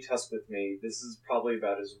this movie Tusk with me. This is probably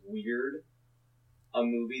about as weird a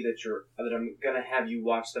movie that I'm gonna have you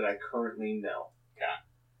watch that I currently know. Okay.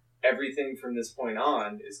 Everything from this point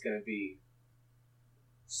on is gonna be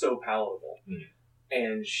so palatable.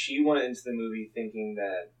 And she went into the movie thinking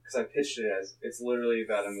that, because I pitched it as, it's literally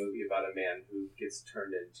about a movie about a man who gets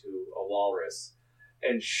turned into a walrus.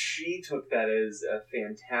 And she took that as a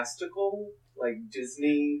fantastical,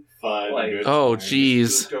 Disney, Fun. Good Oh, times.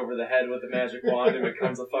 geez. spooked over the head with a magic wand and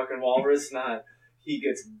becomes a fucking walrus. Not, he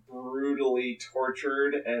gets brutally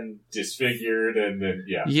tortured and Disfigured and then,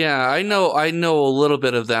 yeah. Yeah, I know a little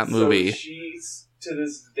bit of that movie. So she's, to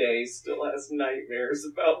this day, still has nightmares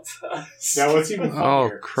about Tusk. Now, what's even funnier,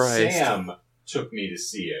 Oh, Christ. Sam took me to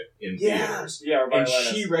see it in Yeah, theaters. yeah, And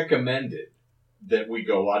she recommended that we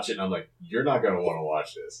go watch it, and I'm like, you're not going to want to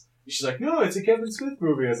watch this. And she's like, no, it's a Kevin Smith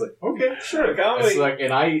movie. I was like, okay, sure. Comedy. It's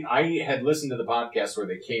and I had listened to the podcast where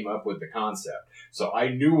they came up with the concept. So I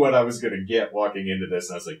knew what I was going to get walking into this,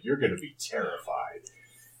 and I was like, you're going to be terrified.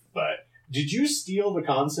 But Did you steal the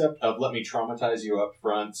concept of let me traumatize you up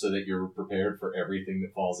front so that you're prepared for everything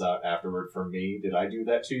that falls out afterward from me? Did I do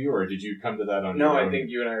that to you, or did you come to that on your No, own? I think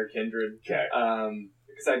you and I are kindred. Okay.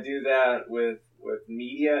 Because I do that with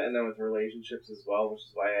media and then with relationships as well, which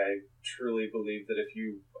is why I truly believe that if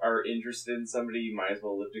you are interested in somebody, you might as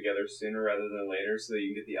well live together sooner rather than later so that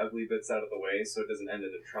you can get the ugly bits out of the way so it doesn't end in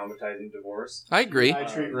a traumatizing divorce. I agree. I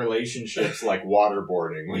treat relationships like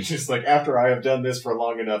waterboarding, which is like after I have done this for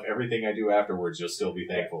long enough, everything I do afterwards, you'll still be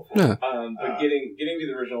thankful for. Yeah. But getting to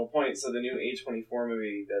the original point, so the new A24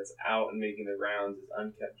 movie that's out and making the rounds is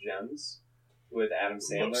Uncut Gems with Adam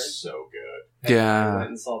Sandler. Looks so good. And I Yeah. went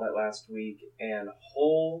and saw that last week, and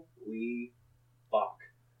holy fuck,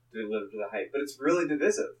 did it live up to the hype. But it's really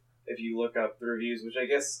divisive if you look up the reviews, which I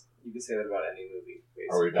guess you could say that about any movie,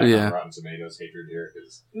 basically. Are we back Yeah. on Rotten Tomatoes hatred here?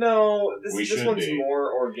 'Cause No, We this should one's be.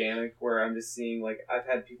 more organic, where I'm just seeing, like, I've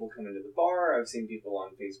had people come into the bar, I've seen people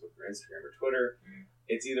on Facebook or Instagram or Twitter.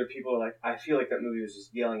 It's either people are like, I feel like that movie was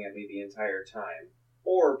just yelling at me the entire time,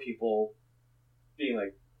 or people being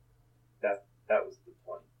like, that was the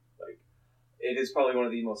point. Like, it is probably one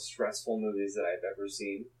of the most stressful movies that I've ever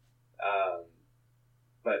seen.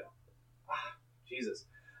 Jesus.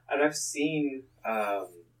 And I've seen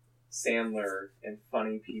Sandler and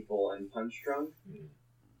Funny People and Punch Drunk,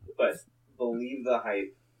 but believe the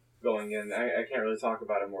hype going in. I can't really talk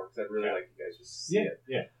about it more because I'd really like you guys just to see it.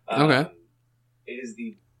 Yeah. Okay. It is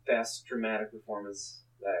the best dramatic performance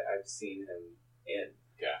that I've seen him in.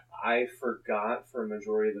 Yeah. I forgot for a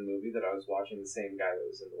majority of the movie that I was watching the same guy that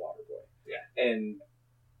was in The Waterboy. Yeah. And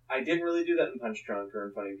I didn't really do that in Punch Drunk or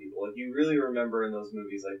in Funny People. Like, you really remember in those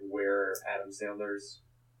movies, like, where Adam Sandler's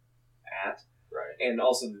at. Right. And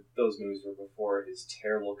also, those movies were before his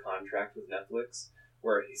terrible contract with Netflix,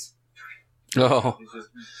 where he's Oh. just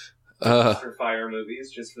Uh. for fire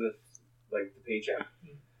movies just for the paycheck.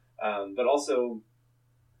 But also,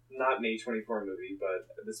 not an A24 movie, but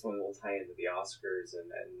this one will tie into the Oscars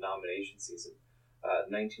and nomination season.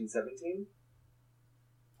 1917.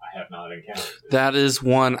 I have not encountered it. That is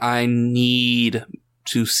one I need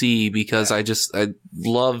to see because I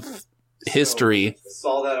love history. So,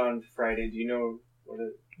 saw that on Friday. Do you know what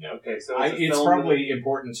it? No. Okay, so It's probably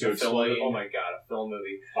important to a film movie. explain. Oh my god, a film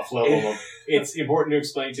movie. A flow. It's important to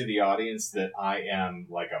explain to the audience that I am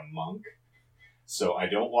like a monk, so I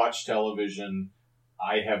don't watch television.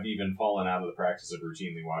 I have even fallen out of the practice of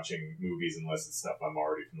routinely watching movies unless it's stuff I'm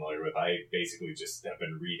already familiar with. I basically just have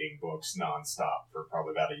been reading books nonstop for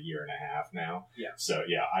probably about a year and a half now. Yeah. So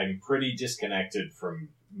yeah, I'm pretty disconnected from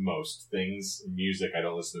most things. Music, I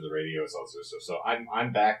don't listen to the radio. It's also so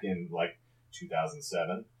I'm back in like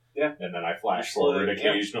 2007. Yeah. And then I flash You're slowly- forward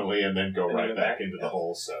occasionally and then go And right then back back, into yeah. the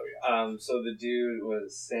hole. So yeah. So the dude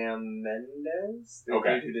was Sam Mendes, the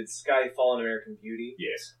Okay. dude who did Skyfall and American Beauty.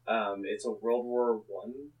 Yes. It's a World War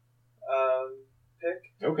One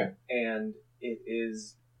pick, Okay. and it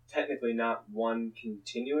is technically not one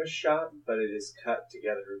continuous shot, but it is cut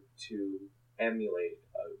together to emulate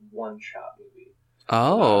a one-shot movie.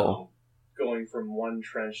 Oh. Going from one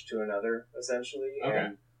trench to another, essentially. Okay.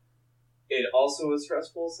 And it also was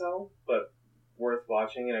stressful as hell, but worth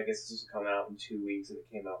watching. And I guess this will come out in 2 weeks, and it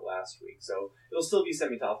came out last week, so it'll still be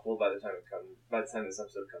semi-topical by the time this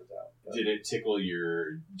episode comes out. But Did it tickle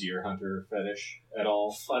your deer hunter fetish at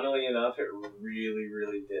all? funnily enough, it really,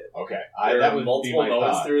 really did. Okay. There That are would be multiple my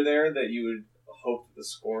moments thought. through there that you would hope that the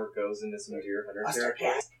score goes into some Deer Hunter Mustard territory.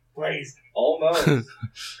 gas, please. Almost.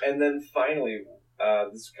 And then finally,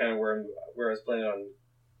 this is kind of where I was planning on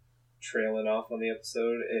trailing off on the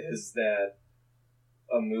episode, is that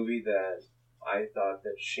a movie that I thought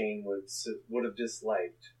that Shane would have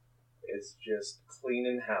disliked is just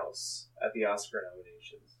cleaning house at the Oscar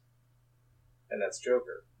nominations. And that's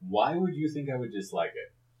Joker. Why would you think I would dislike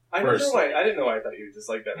it? I didn't know why I thought you would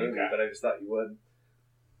dislike that movie, Okay. but I just thought you would.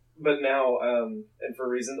 But now, and for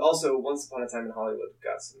reasons, also Once Upon a Time in Hollywood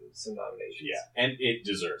got some nominations. Yeah, and it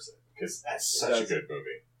deserves it because that's It such a does. good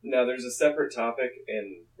movie. Now there's a separate topic,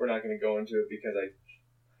 and we're not going to go into it because I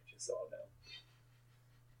just saw it now.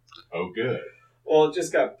 Oh, good. Well, it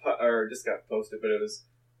just got posted, but it was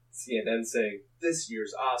CNN saying this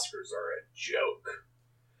year's Oscars are a joke.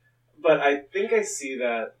 But I think I see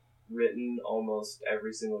that written almost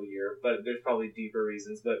every single year. But there's probably deeper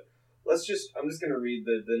reasons. But I'm just going to read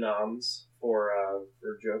the noms for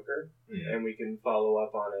Joker, and we can follow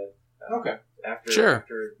up on it. Okay.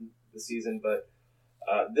 After the season, but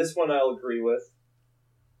this one I'll agree with.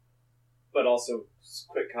 But also,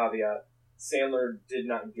 quick caveat: Sandler did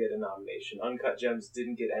not get a nomination. Uncut Gems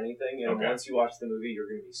didn't get anything, and Okay. once you watch the movie, you're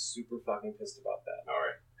going to be super fucking pissed about that. All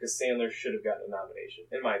right. Because Sandler should have gotten a nomination,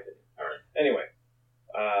 in my opinion. All right. Anyway,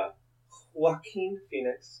 Joaquin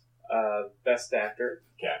Phoenix, Best Actor.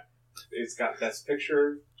 Okay. It's got Best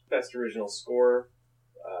Picture, Best Original Score,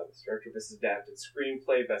 Best Director, Best Adapted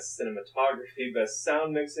Screenplay, Best Cinematography, Best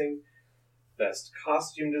Sound Mixing, Best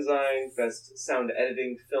Costume Design, Best Sound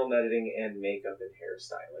Editing, Film Editing, and Makeup and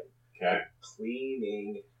Hairstyling. Okay.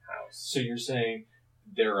 Cleaning house. So you're saying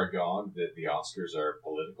they're agog that the Oscars are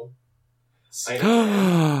political?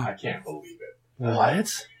 I I can't believe it.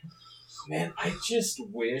 What? Man, I just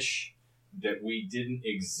wish that we didn't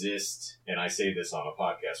exist, and I say this on a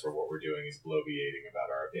podcast where what we're doing is bloviating about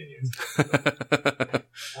our opinions.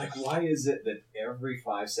 Like, why is it that every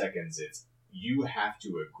 5 seconds it's, you have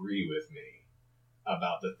to agree with me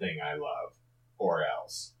about the thing I love, or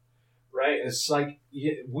else? Right? It's like,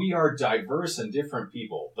 we are diverse and different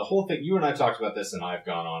people. The whole thing, you and I talked about this, and I've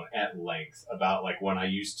gone on at length about, like, when I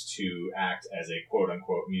used to act as a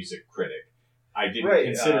quote-unquote music critic. I didn't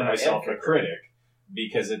consider myself a critic,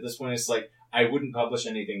 because at this point it's like, I wouldn't publish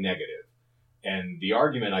anything negative. And the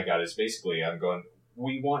argument I got is basically, I'm going,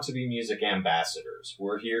 we want to be music ambassadors.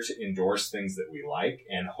 We're here to endorse things that we like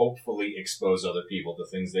and hopefully expose other people to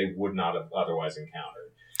things they would not have otherwise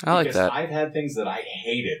encountered. I like Because that. I've had things that I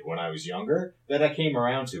hated when I was younger that I came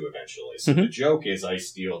around to eventually. So the joke is I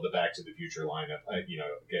steal the Back to the Future lineup. I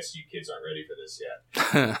guess you kids aren't ready for this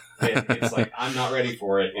yet. And it's like, I'm not ready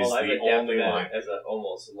for it. Well, I've the adapted only that line. as an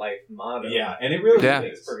almost life motto. Yeah, and it really Yeah.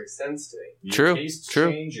 Makes is. perfect sense to me. Your True, tastes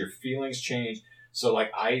true. change, your feelings change. So,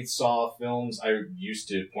 like, I saw films, I used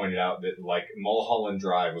to point it out that, like, Mulholland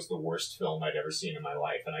Drive was the worst film I'd ever seen in my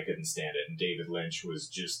life, and I couldn't stand it. And David Lynch was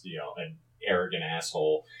just, an arrogant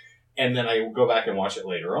asshole. And then I go back and watch it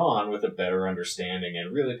later on with a better understanding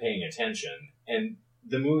and really paying attention. And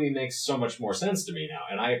the movie makes so much more sense to me now,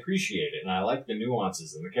 and I appreciate it, and I like the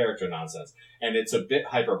nuances and the character nonsense. And it's a bit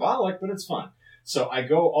hyperbolic, but it's fun. So I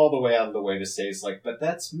go all the way out of the way to say, it's like, but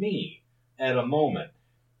that's me at a moment.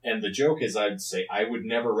 And the joke is, I'd say I would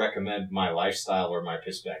never recommend my lifestyle or my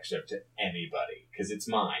perspective to anybody, because it's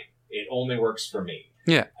mine. It only works for me.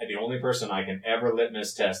 Yeah. The only person I can ever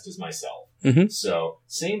litmus test is myself. Mhm. So,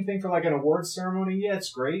 same thing for like an awards ceremony. Yeah, it's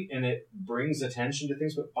great, and it brings attention to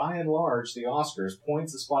things, but by and large, the Oscars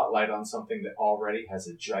points the spotlight on something that already has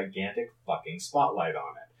a gigantic fucking spotlight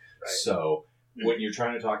on it. Right. So, when you're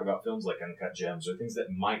trying to talk about films like Uncut Gems or things that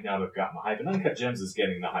might not have gotten the hype, and Uncut Gems is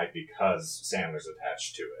getting the hype because Sandler's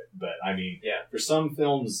attached to it. But I mean, Yeah. for some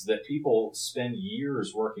films that people spend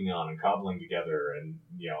years working on and cobbling together, and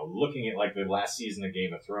looking at like the last season of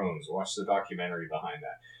Game of Thrones, watch the documentary behind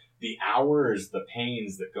that. The hours, the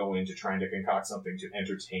pains that go into trying to concoct something to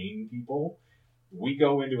entertain people. We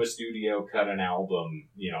go into a studio, cut an album,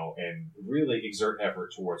 and really exert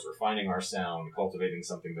effort towards refining our sound, cultivating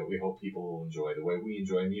something that we hope people will enjoy the way we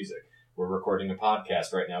enjoy music. We're recording a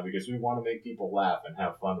podcast right now because we want to make people laugh and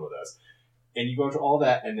have fun with us. And you go to all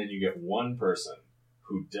that, and then you get one person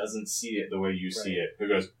who doesn't see it the way you see it, who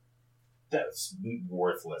goes, that's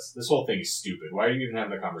worthless. This whole thing is stupid. Why are you even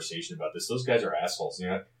having a conversation about this? Those guys are assholes. And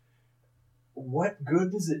you're like, what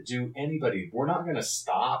good does it do anybody? We're not going to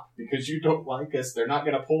stop because you don't like us. They're not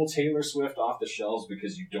going to pull Taylor Swift off the shelves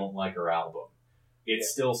because you don't like her album. It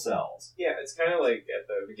still sells. Yeah, it's kind of like at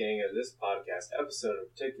the beginning of this podcast episode in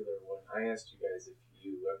particular when I asked you guys if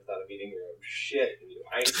you ever thought of eating your own shit and you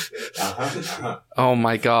iced it. Oh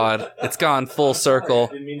my god. It's gone full I circle.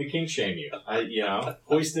 didn't mean to kink shame you. I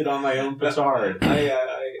hoisted on my own petard.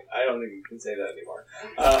 I don't think you can say that anymore.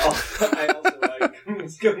 I also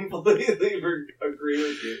completely agree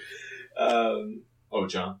with you. Oh,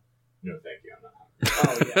 John? No, thank you. I'm not.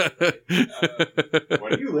 Oh, yeah.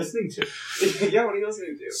 What are you listening to? Yeah, what are you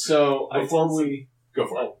listening to? So, before we go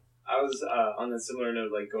for it. I was, on a similar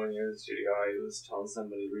note, like going into the studio, I was telling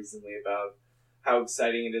somebody recently about how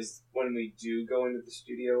exciting it is when we do go into the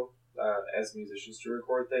studio as musicians to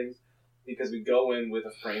record things, because we go in with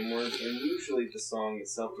a framework, and usually the song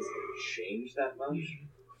itself doesn't change that much.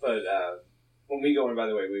 But when we go in, by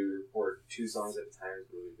the way, we record 2 songs at a time is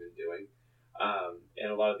what we've been doing.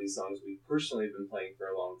 And a lot of these songs we personally have been playing for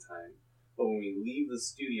a long time. But when we leave the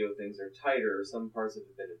studio, things are tighter. Some parts have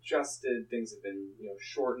been adjusted. Things have been,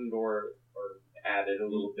 shortened or added a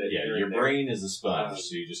little bit. Yeah, here your and there. brain is a sponge,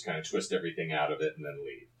 so you just kind of twist everything out of it and then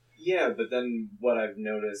leave. Yeah, but then what I've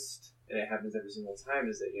noticed, and it happens every single time,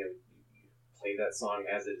 is that you play that song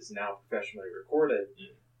as it is now professionally recorded.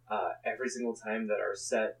 Every single time that our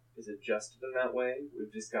set is adjusted in that way,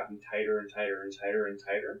 we've just gotten tighter and tighter and tighter and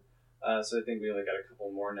tighter. So I think we only got a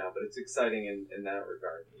couple more now, but it's exciting in that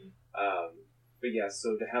regard. But yeah,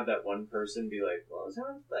 so to have that one person be like, well, it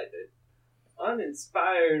sounds like an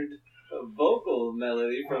uninspired vocal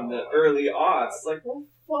melody from the early aughts. It's like, well,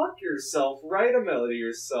 fuck yourself. Write a melody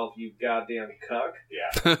yourself, you goddamn cuck. Yeah.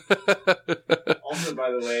 Also,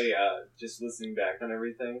 by the way, just listening back on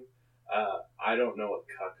everything, I don't know what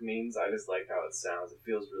cuck means. I just like how it sounds. It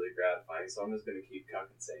feels really gratifying, so I'm just going to keep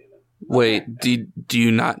cucking saying it. Wait, do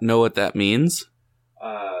you not know what that means?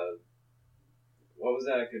 What was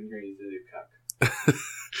that? I couldn't hear you through the cuck.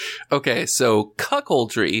 Okay, so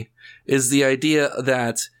cuckoldry is the idea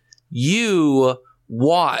that you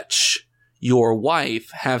watch your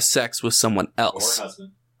wife have sex with someone Or else.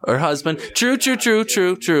 husband. Or husband. True.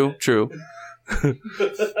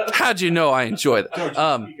 How'd you know I enjoy that?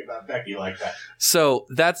 Don't you speak about Becky like that. So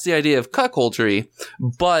that's the idea of cuckoldry,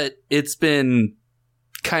 but it's been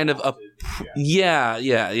kind of a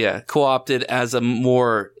co-opted as a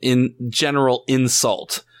more in general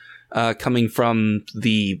insult, coming from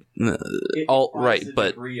the It alt-right, implies a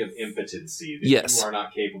but degree of impotency that Yes. you are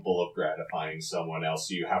not capable of gratifying someone else.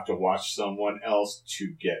 You have to watch someone else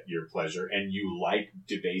to get your pleasure, and you like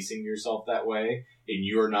debasing yourself that way, and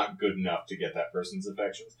you are not good enough to get that person's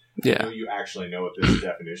affections. I yeah, know you actually know what this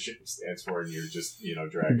definition stands for, and you're just,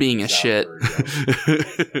 dragging being a this out shit. for,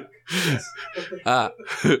 yes.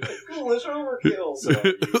 Foolish overkill. So,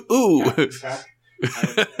 Ooh.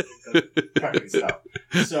 Cucking stuff.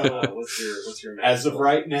 So, What's your as of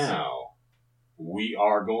right now, we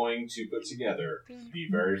are going to put together the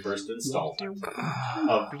very first installment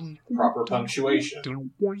of proper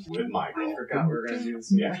punctuation with I Michael. forgot we were going to do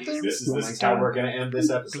this. Yeah, this is how we're going to end this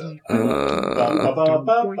episode. Oh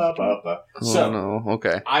So, no,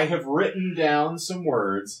 okay. I have written down some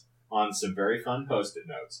words on some very fun Post-it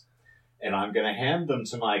notes, and I'm going to hand them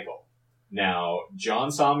to Michael. Now, John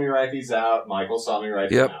saw me write these out. Michael saw me write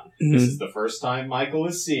them out. This is the first time Michael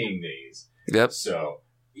is seeing these. Yep. So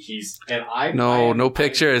No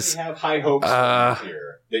pictures. I have high hopes for you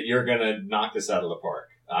here that you're going to knock this out of the park.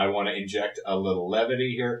 I want to inject a little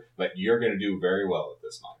levity here, but you're going to do very well at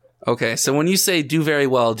this, Michael. Okay, so when you say do very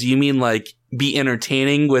well, do you mean like be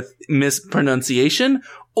entertaining with mispronunciation,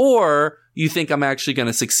 or you think I'm actually going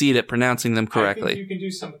to succeed at pronouncing them I think correctly? you can do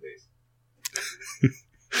some of these.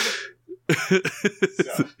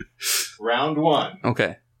 So, round one.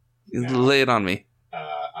 Okay, Now. lay it on me.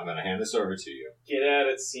 I'm going to hand this over to you. Get at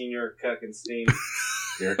it, Senior Cuckenstein.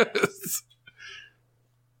 Here it comes.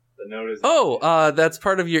 The note is... That's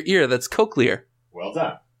part of your ear. That's cochlear. Well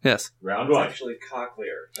done. Yes. Round It's one. actually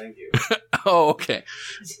cochlear. Thank you. Oh, okay.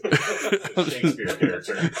 Shakespeare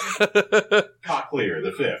character. Cochlear,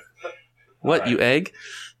 the fifth. What, All right. you egg?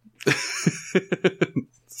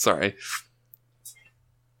 Sorry.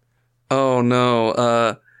 Oh,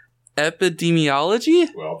 no. Epidemiology?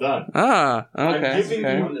 Well done. Ah, I'm okay. giving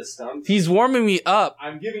okay. you- On the stump. He's warming me up.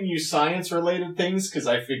 I'm giving you science-related things because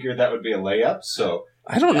I figured that would be a layup. So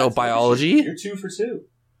I don't know that's what biology. You're 2 for 2.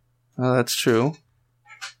 Oh, that's true.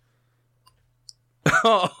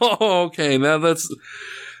 Oh, okay. Now that's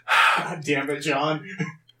God damn it, John.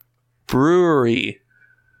 brewery.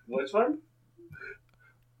 Which one?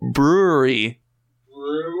 Brewery.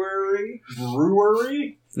 Brewery?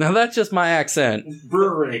 Brewery? Now that's just my accent.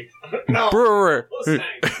 Brewery. No. Brewer. Close thing.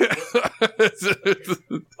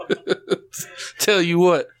 Tell you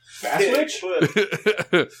what,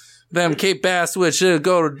 Basswitch? them Cape Basswood should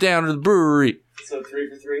go down to the brewery. So 3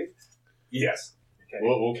 for 3? Yes. Okay.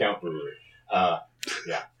 We'll count brewery.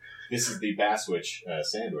 Yeah. This is the Basswitch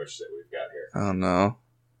sandwich that we've got here. Oh no.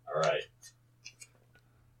 All right.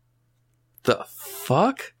 The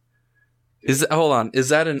fuck? Hold on. Is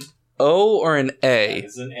that an O or an That A?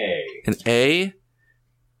 is an A. An A?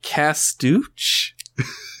 Castooch?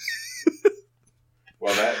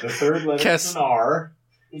 Well, the third letter Cas- is an R.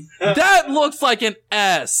 That looks like an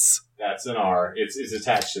S. That's an R. It's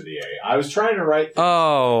attached to the A. I was trying to write... Oh.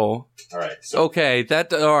 All right. So Okay.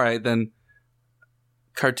 All right then.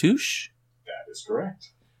 Cartouche? that is correct.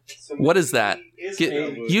 So What is that?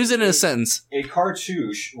 Use it in a sentence. A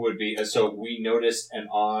cartouche would be so we noticed an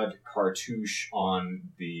odd cartouche on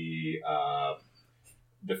the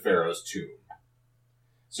pharaoh's tomb.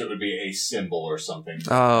 So it would be a symbol or something.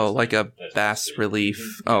 Oh, like a That's bas it.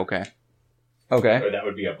 relief. Oh, okay. Okay. Or that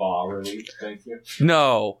would be a bas relief. Thank you.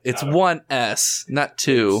 No, it's No. one S, not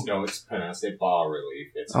two. No, it's pronounced a bas relief.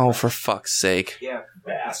 It's Oh, for fuck's sake. Yeah.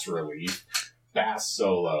 bass relief, bass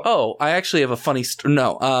solo. Oh, I actually have a funny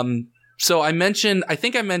no. So I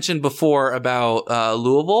think I mentioned before about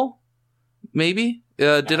Louisville. Maybe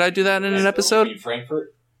did I do that in an episode? You mean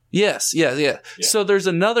Frankfurt. Yes, yeah. Yeah. So there's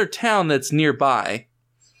another town that's nearby.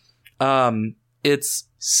 It's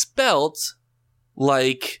spelt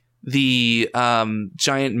like the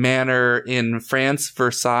giant manor in France,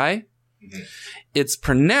 Versailles. Mhm. It's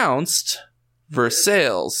pronounced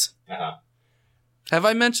Versailles. Uh-huh. Have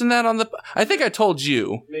I mentioned that on the... I think I told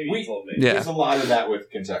you. Maybe We- you told me. Yeah. There's a lot of that with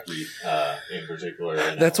Kentucky in particular.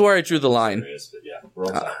 and That's where I drew the line. There is, but yeah,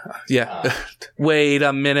 roll tide. Yeah. Wait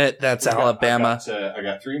a minute. That's Alabama. I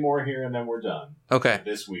got 3 more here, and then we're done. Okay. For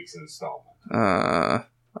this week's installment. All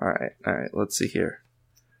right. Let's see here.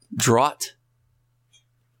 Draught.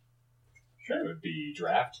 Sure, it would be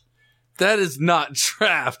draft. That is not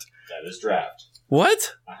draft. That is draft.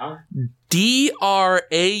 What? Uh-huh. DRAUGHT?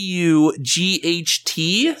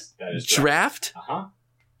 Yes, that is Draft? Uh-huh.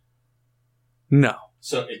 No.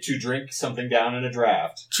 So to drink something down in a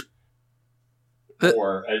draft, The-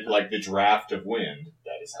 or like the draft of wind,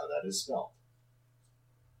 that is how that is spelled.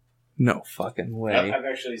 No fucking way. I've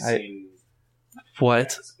actually seen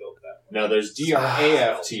What? spelled that one. Now there's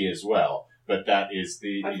DRAFT as well, but that is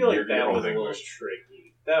the I feel like your that was old a little English.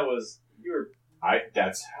 tricky. That was you were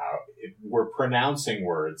That's how we're pronouncing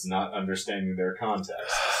words, not understanding their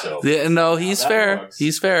context. So Yeah, no, how he's that fair. works.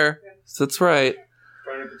 He's fair. That's right.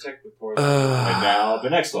 trying to protect the poor. And now the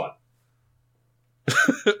next one.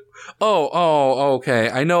 Okay.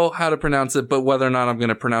 I know how to pronounce it, but whether or not I'm going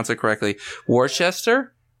to pronounce it correctly.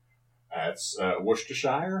 Worcester? That's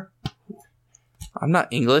Worcestershire. I'm not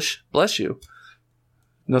English. Bless you.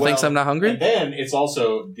 No Well, thanks, I'm not hungry? And then it's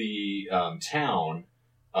also the town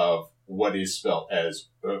of what is spelled as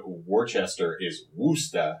Worcester is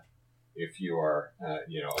Worcester. If you are, a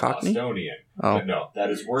Cockney? Bostonian. Oh. But no, that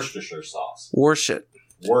is Worcestershire sauce. Worship.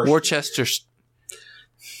 Worcester.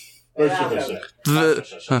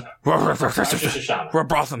 Worcestershire.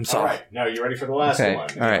 Brotham All sauce. right, now you ready for the last Okay, one?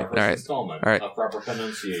 all right, Our first all right, installment all right. of proper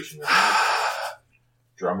pronunciation.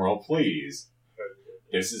 Drum roll, please.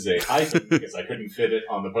 This is a hyphen because I couldn't fit it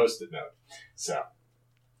on the post-it note. So,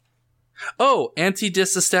 Oh,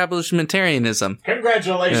 anti-disestablishmentarianism.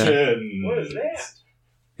 congratulations! What is that?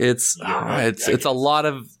 It's it's a lot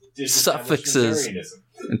of suffixes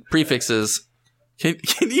Disestablishmentarianism. and prefixes. Can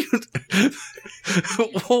you?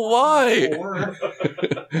 Why? Or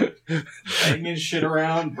banging shit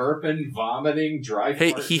around, burping, vomiting, dry.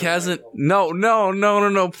 Hey, fart, he dry hasn't. fart.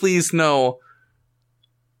 No, please, no.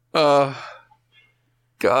 God,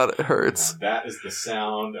 it hurts. That is the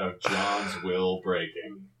sound of John's will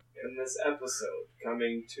breaking. In this episode,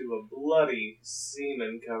 coming to a bloody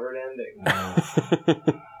semen-covered ending.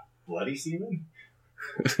 Bloody semen?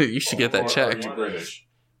 You should get that Or checked. Are you British?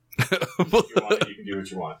 If you want it, you can do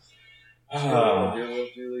what you want. Dear Little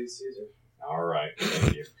Julius Caesar. All right,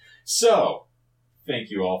 thank you. So,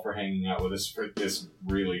 thank you all for hanging out with us for this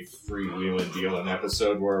really freewheeling dealing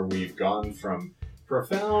episode where we've gone from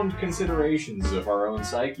profound considerations of our own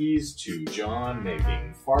psyches to John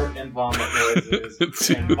making fart and vomit noises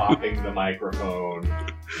and popping the microphone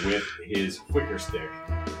with his quicker stick.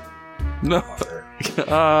 No.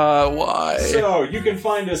 Why? So, you can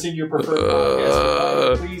find us in your preferred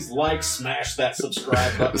podcast provider. Please smash that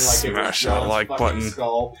subscribe button like it was Smash that John's like fucking button.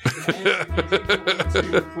 skull. And if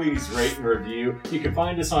you do, please rate and review. You can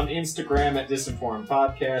find us on Instagram at Disinformed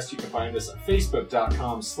Podcast. You can find us at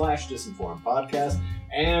Facebook.com/Disinformed Podcast.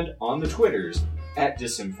 And on the Twitters at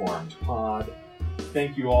Disinformed Pod.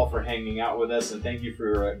 Thank you all for hanging out with us, and thank you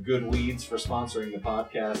for Goodweeds for sponsoring the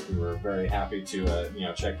podcast. We were very happy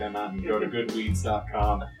to check them out and go to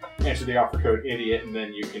goodweeds.com, enter the offer code IDIOT, and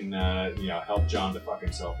then you can help John to fuck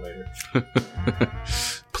himself later.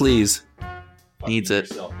 Please. Fuck Needs you it.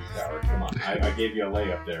 yourself, you coward. Come on, I gave you a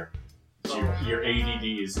layup there. Your ADD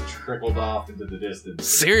is trickled off into the distance.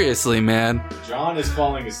 Seriously, man. John is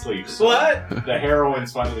falling asleep. So What? The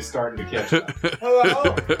heroin's finally starting to catch up.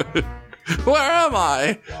 Hello? Where am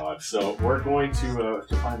I? God. So we're going to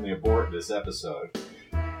finally abort this episode.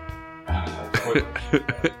 I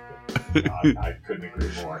couldn't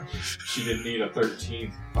agree more. She didn't need a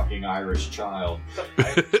 13th fucking Irish child.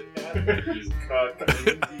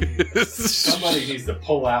 Somebody needs to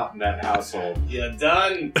pull out in that household. You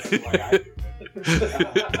done? Like I do.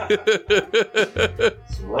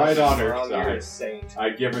 It's right on her Wrong, you're a side. saint. I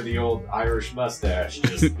give her the old Irish mustache.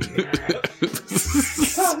 Just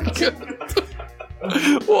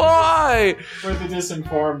Why? for the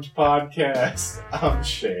Disinformed Podcast. I'm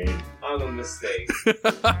Shane. I'm a mistake.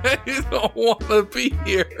 I don't want to be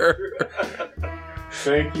here.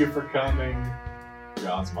 Thank you for coming.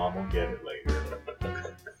 John's mom will get it later.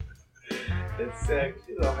 It's sick.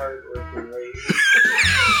 She's a hard-working lady.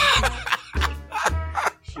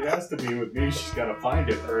 She has to be with me. She's got to find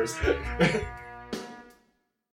it first.